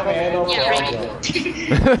happen. Yeah,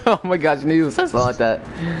 right. Oh my gosh, I knew it was something like that.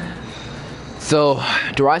 So,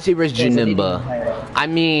 Darashi versus Janemba. I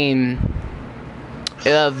mean,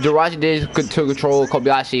 if Darashi did to control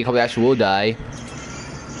Kobayashi, Kobayashi will die.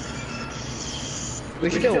 We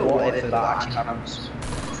still what if that actually happens?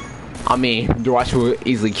 I mean, Darashi will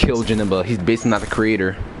easily kill Janemba. He's basically not the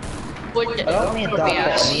creator. Would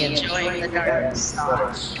Kobayashi enjoy the Dark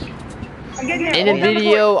Star? In the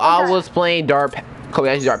video, I was playing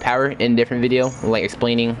Kobayashi's Dark Power in a different video, like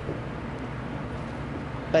explaining.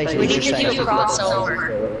 Basically, We need just to saying do a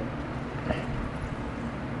crossover.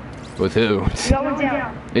 With who? Going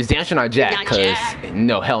down. It's Dancing on Jack, Not cause Jack.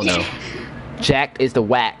 no, hell no. Jack is the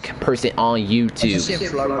whack person on YouTube. He's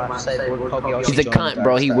a cunt,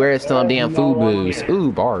 bro. He wears some damn food blues.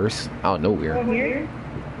 Ooh, bars out of nowhere. Here.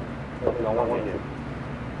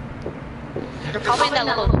 They're probably in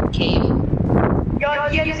that little cave.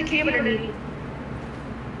 Yeah, there's a cave underneath.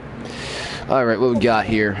 All right, what we got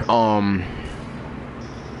here?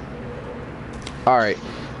 All right.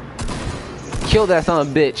 Kill that son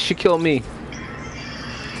of a bitch. She killed me.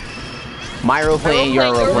 My role play and your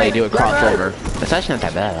role play do a crossover. It's actually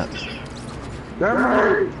not that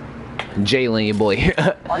bad. Jalen, your boy.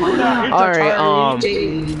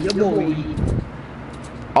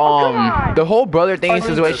 Alright, the whole brother thing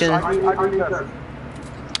situation.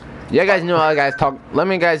 You guys knew how guys talk. Let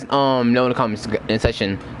me guys know in the comments in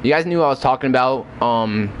section. You guys knew I was talking about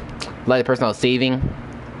like the person I was saving.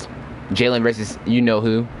 Jalen versus you know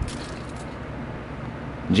who.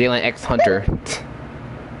 Jalen X Hunter.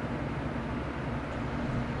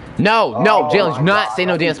 No, Jalen, do not say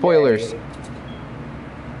no damn spoilers.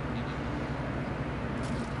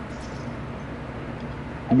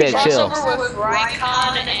 You better chill. Crossover with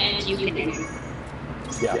Raikon and Yukine.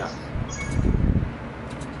 Yeah.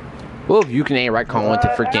 Well, if Yukine and Raikon went to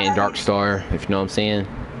freaking Dark Star, if you know what I'm saying.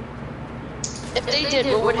 If they did,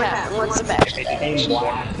 what would happen? What's the match?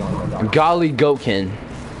 Golly Goken.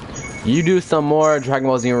 You do some more Dragon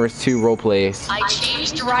Ball Z Universe 2 role plays. I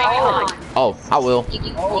changed Raikon. Oh, I will. You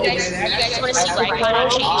guys want to see Raikon? I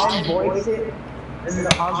changed it. Voice it, and the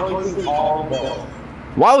voice is all built.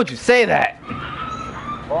 Why would you say that?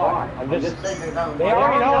 I'm just, they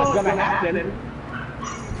already know what's gonna happen.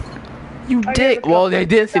 You dick. Well, they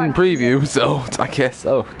did see in preview, so I guess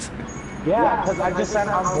so. Yeah, because I just sent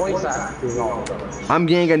out voice acting all of them. I'm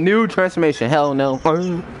getting a new transformation. Hell no.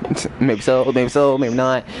 Maybe so, maybe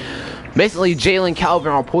not. Basically, Jalen and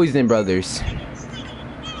Calvin are poison brothers.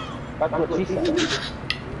 That's what she said.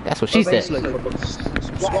 That's what she said. Yeah,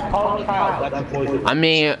 call him Kyle, that's a poison. I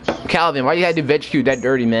mean, Calvin, why you had to veg Q that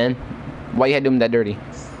dirty, man? Why you had to do him that dirty?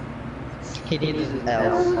 He needed an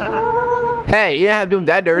L. Hey, you didn't have to do him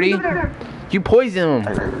that dirty. You poisoned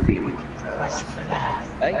him.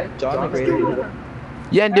 Hey, John agreed. You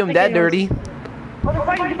didn't do him that dirty.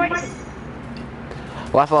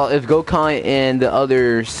 Well, I thought if Gokhan and the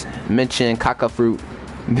others mentioned caca fruit,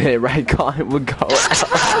 then Raikon would go.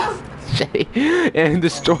 machete and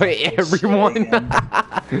destroy everyone.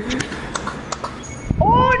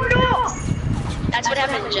 Oh no! That's what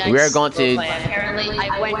happened, Jax. We're going to. Apparently,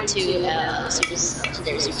 I went to their Super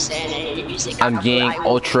Saiyan and it used to I'm getting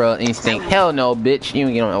Ultra Instinct. Hell no, bitch. You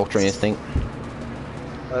don't get on Ultra Instinct.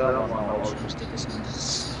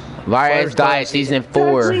 Virus died season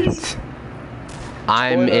 4.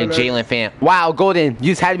 I'm a Jalen fan. Wow, Golden.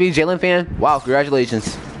 You just had to be a Jalen fan? Wow,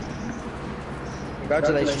 congratulations.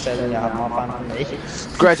 Congratulations, Evan. You have more fun than me.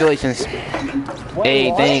 Congratulations.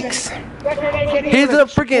 Hey, thanks. He's a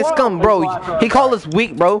freaking scum, bro. He called us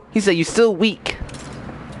weak, bro. He said, you still weak.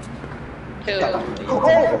 Who? I'll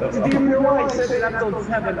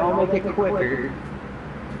make it quicker.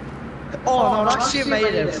 Oh no, that shit made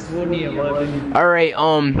it funny. Alright,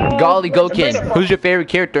 Golly Gokin. Who's your favorite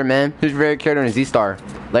character, man? Who's your favorite character in Z-Star?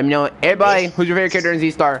 Let me know. Everybody, who's your favorite character in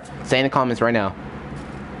Z-Star? Say in the comments right now.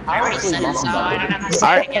 I already said it, so I don't have to say it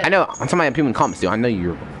Alright, again. I know. I'm talking about people in the comments, dude. I know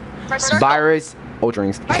you're. Press circle. Virus, Ultra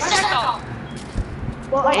Instinct. Press circle.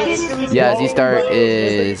 Well, I didn't. Yeah, Z-Star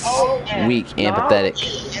is weak and pathetic.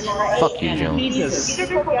 Fuck you, Jones.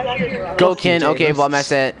 Gokin, okay, Vlogmas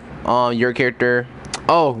said, your character.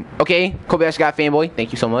 Oh, okay. Kobayashi got fanboy.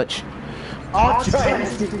 Thank you so much. Oh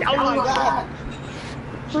my god!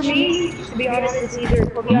 For me, to be honest, it's either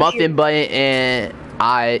Kobayashi Muffin Button and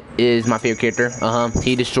I is my favorite character.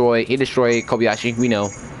 He destroyed Kobayashi. We know.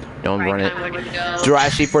 Don't run it.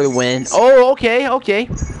 Jirachi for the win. Oh, okay.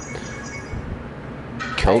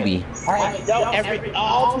 Kobe. Alright,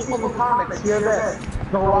 all people in the comments, hear this.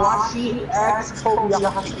 Jirachi X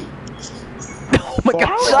Kobayashi. Oh my god,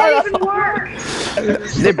 How would shut that up. even work?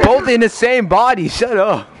 They're both in the same body. Shut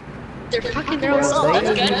up. They're fucking their own self.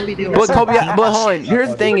 That's good. But Kobayashi, but hold on. Here's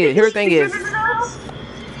the thing is.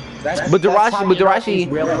 But Jirachi,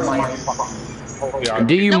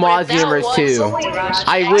 do you mod Universe 2?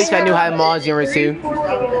 I wish I knew how to mod Universe 2.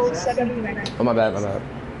 Oh my bad.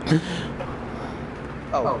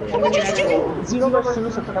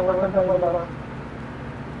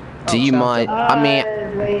 Do you mind? I mean,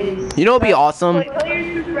 you know what'd be awesome?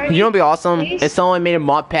 If someone made a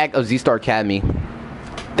mod pack of Z-Star Academy.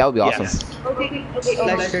 That would be awesome.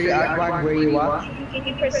 Let's show you where you are.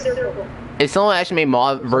 If someone actually made a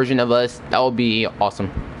mod version of us, that would be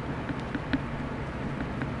awesome.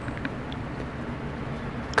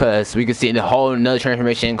 Cause we could see the whole another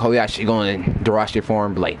transformation. Kobayashi going in Jirachi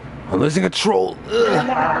form, like, I'm losing control.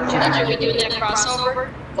 Are we doing that crossover?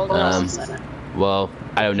 Well,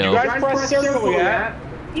 I don't know. You guys press circle yet?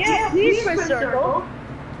 Yeah, please press circle.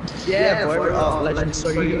 Yeah, boy. Legend, so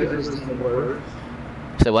you understand the word.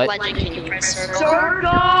 So what? Legend, can you press circle?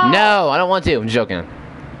 Circle! No, I don't want to. I'm joking.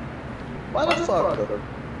 Why the fuck?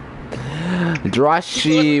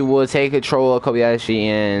 Jirachi will take control of Kobayashi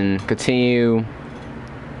and continue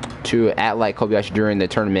to act like Kobayashi during the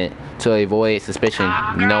tournament to avoid suspicion.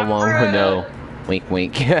 No one will know. Wink,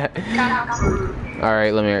 wink.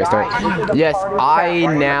 Alright, let me restart. Yes, I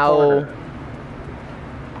now...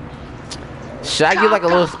 Should I give like a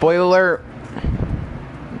little spoiler alert?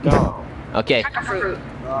 No. Okay.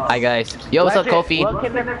 Hi guys. Yo, what's up, Kofi? Look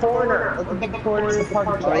in the corner. Look in the corner of the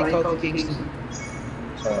party.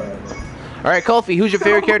 Alright, Kofi, who's your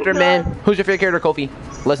favorite character, man? Who's your favorite character, Kofi?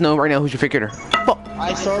 Let's know right now who's your favorite character. Oh.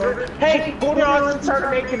 I started. Hey, go down and start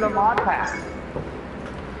making the mod pack.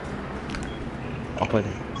 I'll put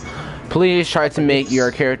it. Please try to make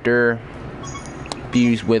your character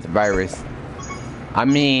fuse with Virus. I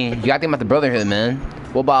mean, you gotta think about the Brotherhood, man.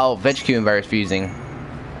 What about VegQ and Virus fusing?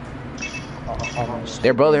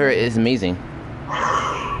 Their Brotherhood is amazing.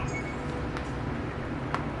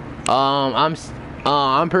 I'm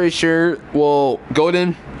pretty sure. Well,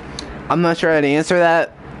 Golden, I'm not sure how to answer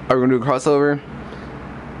that. Are we gonna do a crossover?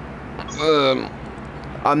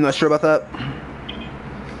 I'm not sure about that.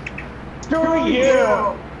 Screw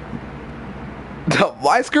you!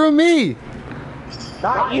 Why screw me?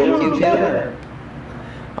 Not you, killer.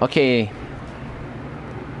 Okay,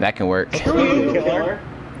 that can work. Screw you, killer.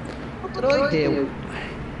 What did I do?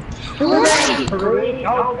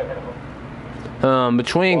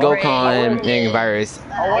 Between Gokhan and Virus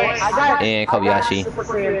and Kobayashi.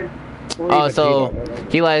 Oh, so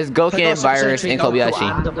he likes Gokhan, Virus, and Kobayashi.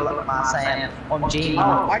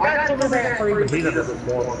 I got Super Saiyan 3 Vegeta this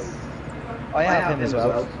morning. I have him as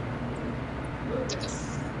well.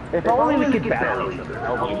 If only we could battle each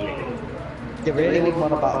other. You really wouldn't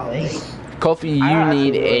want to battle me. Kofi, you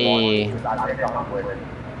need a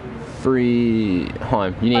free. Hold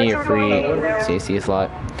on, you need a free CC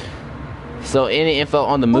slot. So any info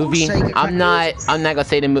on the movie? I'm not gonna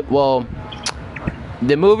say the well.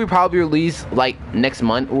 The movie probably released like next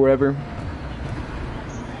month or whatever.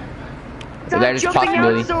 That is a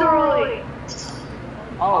possibility. So early.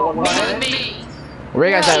 Oh, what? Me. Where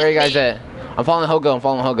you guys at? Where you guys at? I'm following Hogo. I'm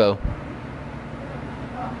following Hogo.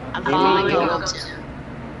 I'm following Goku too.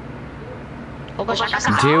 Goku, check us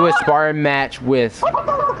out. Do a sparring match with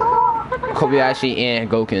Kobayashi and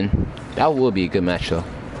Goken. That would be a good match though.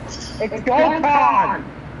 It's Gokon!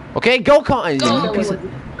 Okay, Gokon! Go. You piece of-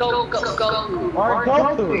 Go. Or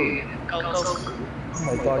Goku! Go. Oh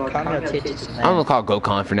my god, calm your titties, I'm man. gonna call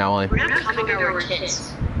Gokon from now on. We're not coming over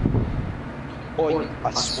kids. Boy,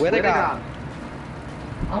 I swear to God.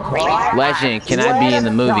 Legend, can I be in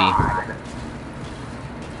the movie?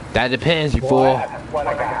 That depends, you fool. What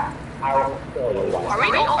I got. I will kill you. Are we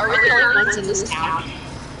the only ones in this town?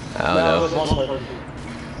 I don't know.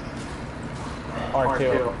 Or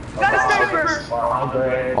two. Got a sniper.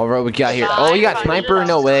 Alright, we got here. Oh, you got sniper?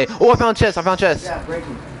 No way. Oh, I found chest. I found chest.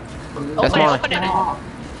 That's mine. Open it.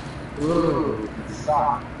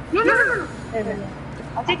 No.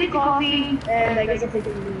 I'll take the coffee, and I guess I'll take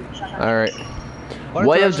the shotgun. Alright.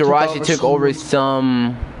 What if Jirachi took over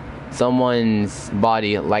someone's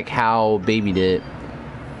body, like how Baby did?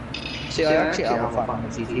 See, I actually am a fan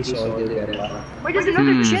of GT, so I do get it. Wait, there's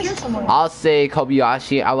another chest somewhere. I'll say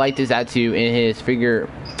Kobayashi. I like this attitude in his figure.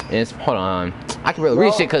 Hold on. I can really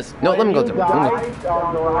reach it because no. Let me go.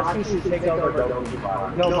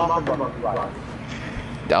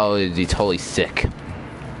 That would be totally sick.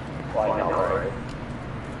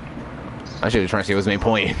 I should have trying to see what's my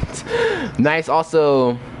point. Nice.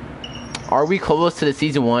 Also, are we close to the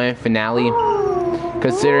season 1 finale?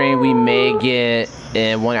 Considering we may get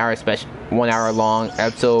a 1 hour special, 1 hour long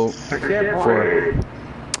episode for.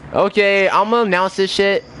 Okay, I'm gonna announce this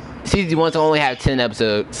shit. Season 1's only have 10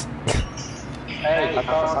 episodes. Hey, I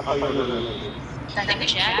thought you were I think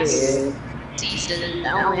Jack's season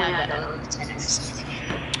only had 10 episodes.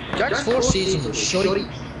 Jack's 4th season was shorty.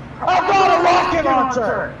 I got a rocket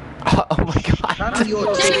launcher! Oh my god. None of your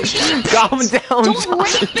Calm down. Don't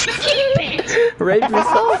rape the Rape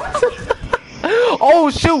yourself?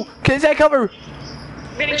 Oh shoot! Can you take cover?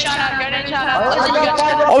 Getting shot out.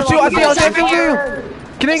 Oh shoot! I see you.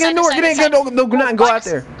 Get in the door. Get in. No, not go out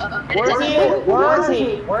there. Where is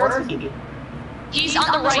he? He's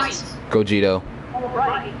on the right. Go Gito.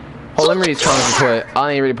 Hold, let me read these comments real quick. I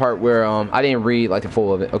didn't read the part where I didn't read like the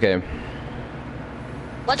full of it. Okay.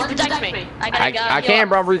 Let's protect me. I can't,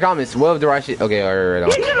 bro. Read comments. What if the right shit? Okay,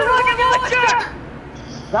 alright.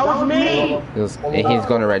 That was me! And he's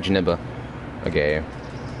going to Red Geneva. Okay.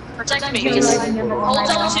 Protect me. Just hold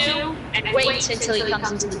L2 and wait until he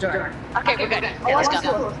comes into the door. Okay, we're good. Okay, let's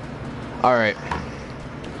go. Alright.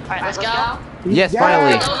 Alright, let's go. Yes,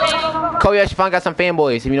 finally. Kobayashi finally got some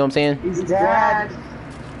fanboys. You know what I'm saying? He's dead.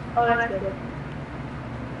 Oh, that's good.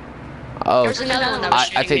 Oh, There's another one that was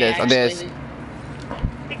I shooting take me, this. I this. actually.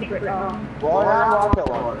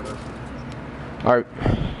 Alright.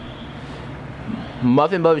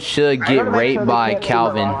 Muffin Bub should get raped by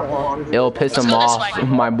Calvin. It'll piss him off,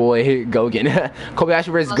 my boy Goken.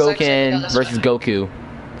 Kobayashi versus Goken versus Goku.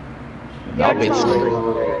 That'll be.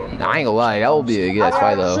 I ain't gonna lie, that will be a good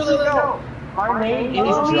fight though. My name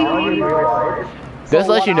is John. Just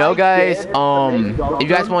to let you know, guys. If you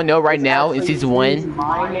guys want to know right now in season 1,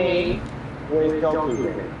 My name is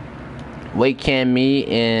Goku. Wait, can me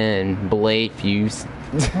and Blade fuse?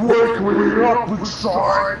 Wake me up,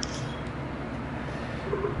 Richard!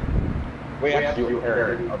 We have to do a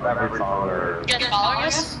parody of every song or... You guys following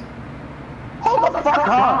us? Hold the fuck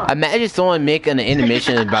up! Imagine someone making an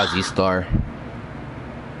animation about Z-Star.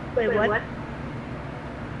 Wait, what?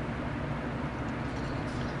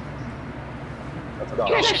 Let's You go.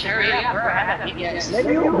 guys should hurry up. We're ahead of you guys.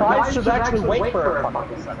 Maybe you guys should actually wait for a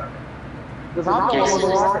fucking second. Because I'm the one who's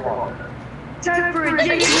walking. Time for a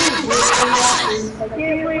date.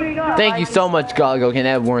 Thank you so much, Goken.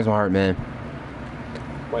 That warms my heart, man.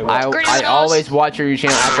 Wait, I always watch your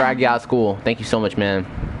channel after I get out of school. Thank you so much, man.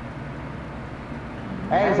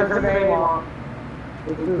 Hey, search your name on.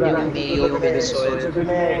 You can be over the soil. Search your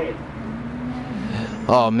name.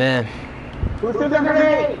 Oh man. Who's the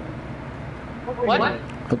name? What?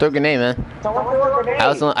 Who took your name, man? Someone threw a grenade.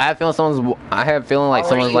 I have a feeling like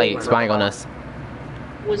someone's like spying on us.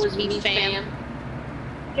 Was me, fam.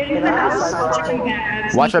 Get in the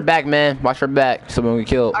house. Watch her back, man. Watch her back. Someone will get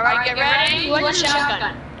killed. Alright, get ready. Who has a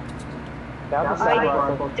shotgun? That's a sniper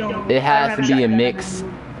rifle. It has to be a mix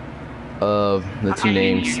of the two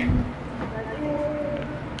names.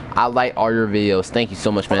 I like all your videos. Thank you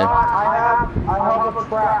so much, man. I have a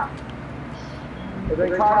trap. If they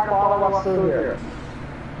try to follow us through here.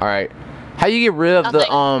 All right. How you get rid of the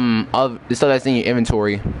stuff that's in your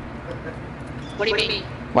inventory? What do you mean?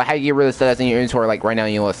 Like how you get rid of the stuff that's in your inventory like right now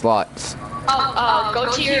in your slots? Go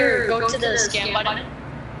to the scan button.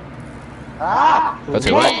 Go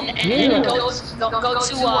to what? And go to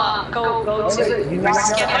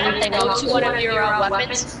scan button and go to one of your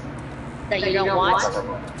weapons that you don't want.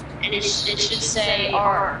 And it should say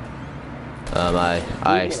R.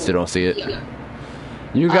 I still don't see it.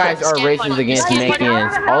 You guys are racist against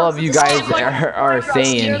Jamaicans. All of you guys are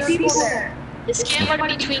saying. The scan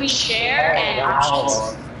button between share and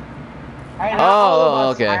options. Oh,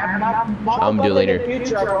 okay. I'm gonna do it later.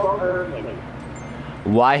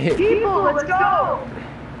 Why? People, let's go!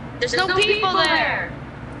 There's no people there.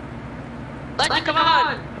 Legend, come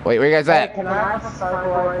on. Wait, where you guys at? Can I have a sniper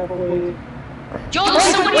rifle, please? Yo,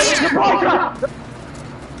 there's someone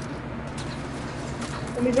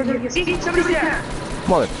here. See, somebody's there.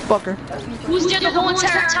 Motherfucker. Who's there the whole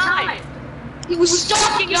entire time? He was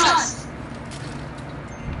stalking us.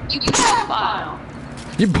 You pedophile.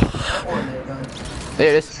 You. There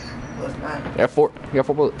it is. You got four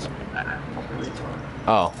bullets.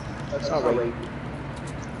 Oh. That's not right.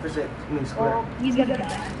 Where's it? Oh, he's gonna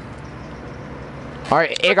die.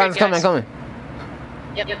 Alright, Aegon's coming.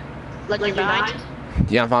 Yep. Legend behind.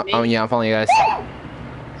 Yeah, I'm following you guys.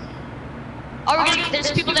 Oh,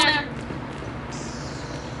 there's people there.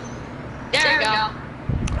 There we go.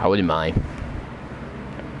 I wouldn't mind.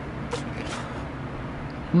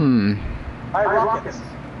 Alright, rockets.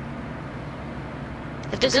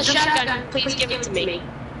 If there's a shotgun, please give it to me.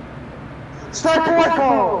 Sniper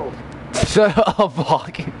rifle! Shut up,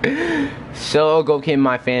 fucking. So go get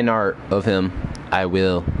my fan art of him. I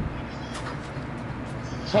will.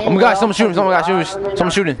 Oh my gosh, someone shooting.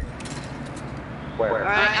 Someone shooting. Where?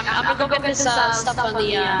 Alright, I'm gonna go get this stuff on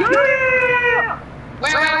the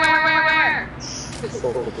Where?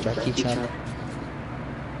 Back each other.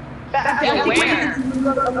 Yeah, where?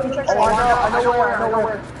 Oh, I know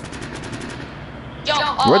where. Yo,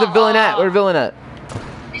 Where the villain at?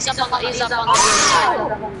 He's up on the other side.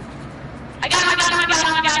 I got him.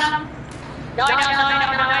 No, I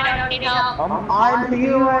don't need help. I'm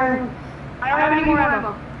healing. I don't have any more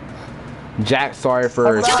ammo. Jack, sorry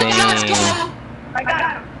for saying I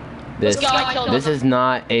got him. this. Let's go, I killed him. This is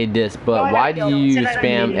not a diss, but why do you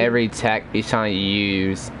spam every tech each time you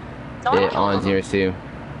use it on 02?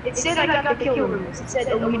 It said I got the kill rooms. It said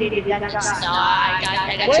eliminated that job. No, I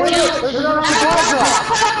got Wait, you. there's another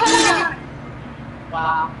supply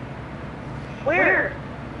Wow. Where?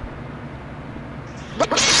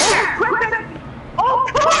 Oh,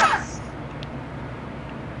 course!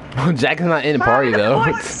 Jack is not in the party though.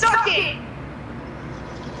 Boys sucking!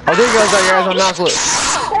 Oh, there you guys are, on mouse look.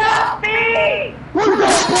 Help me!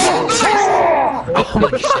 Oh my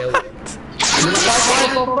god.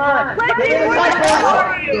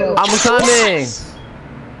 I'm coming.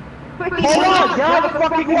 Hold on, get out of the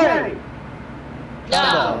fucking way!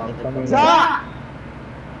 No. Stop!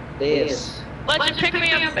 This. Legend, pick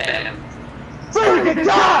me up, man. Freaking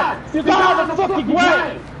God! You got out of the fucking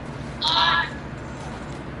way!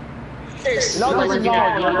 There's No, Legend, your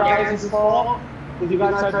there. guys' fault. Because you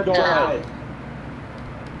guys tried to go ahead.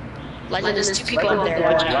 Legend, there's two people in there.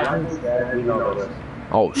 Watch out. Legend's dead, we know this.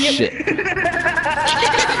 Oh shit. Legend's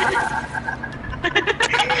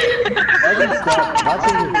dead.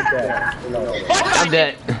 Legend's dead. We know this. I'm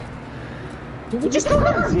dead. Did we just go to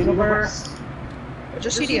this universe?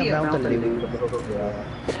 Just see the amount of loot.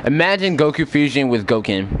 Imagine Goku fusion with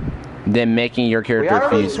Goken, then making your We character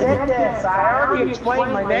already fuse. did this. I already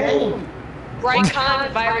explained my name.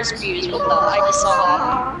 Raycon virus fuse. What the? I just saw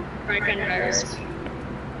that. Raycon virus fuse.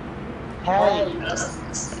 Hey.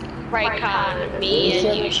 Raycon, me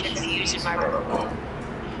and you should be using my robot.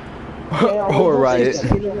 Alright.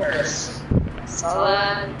 So,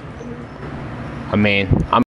 I mean, I'm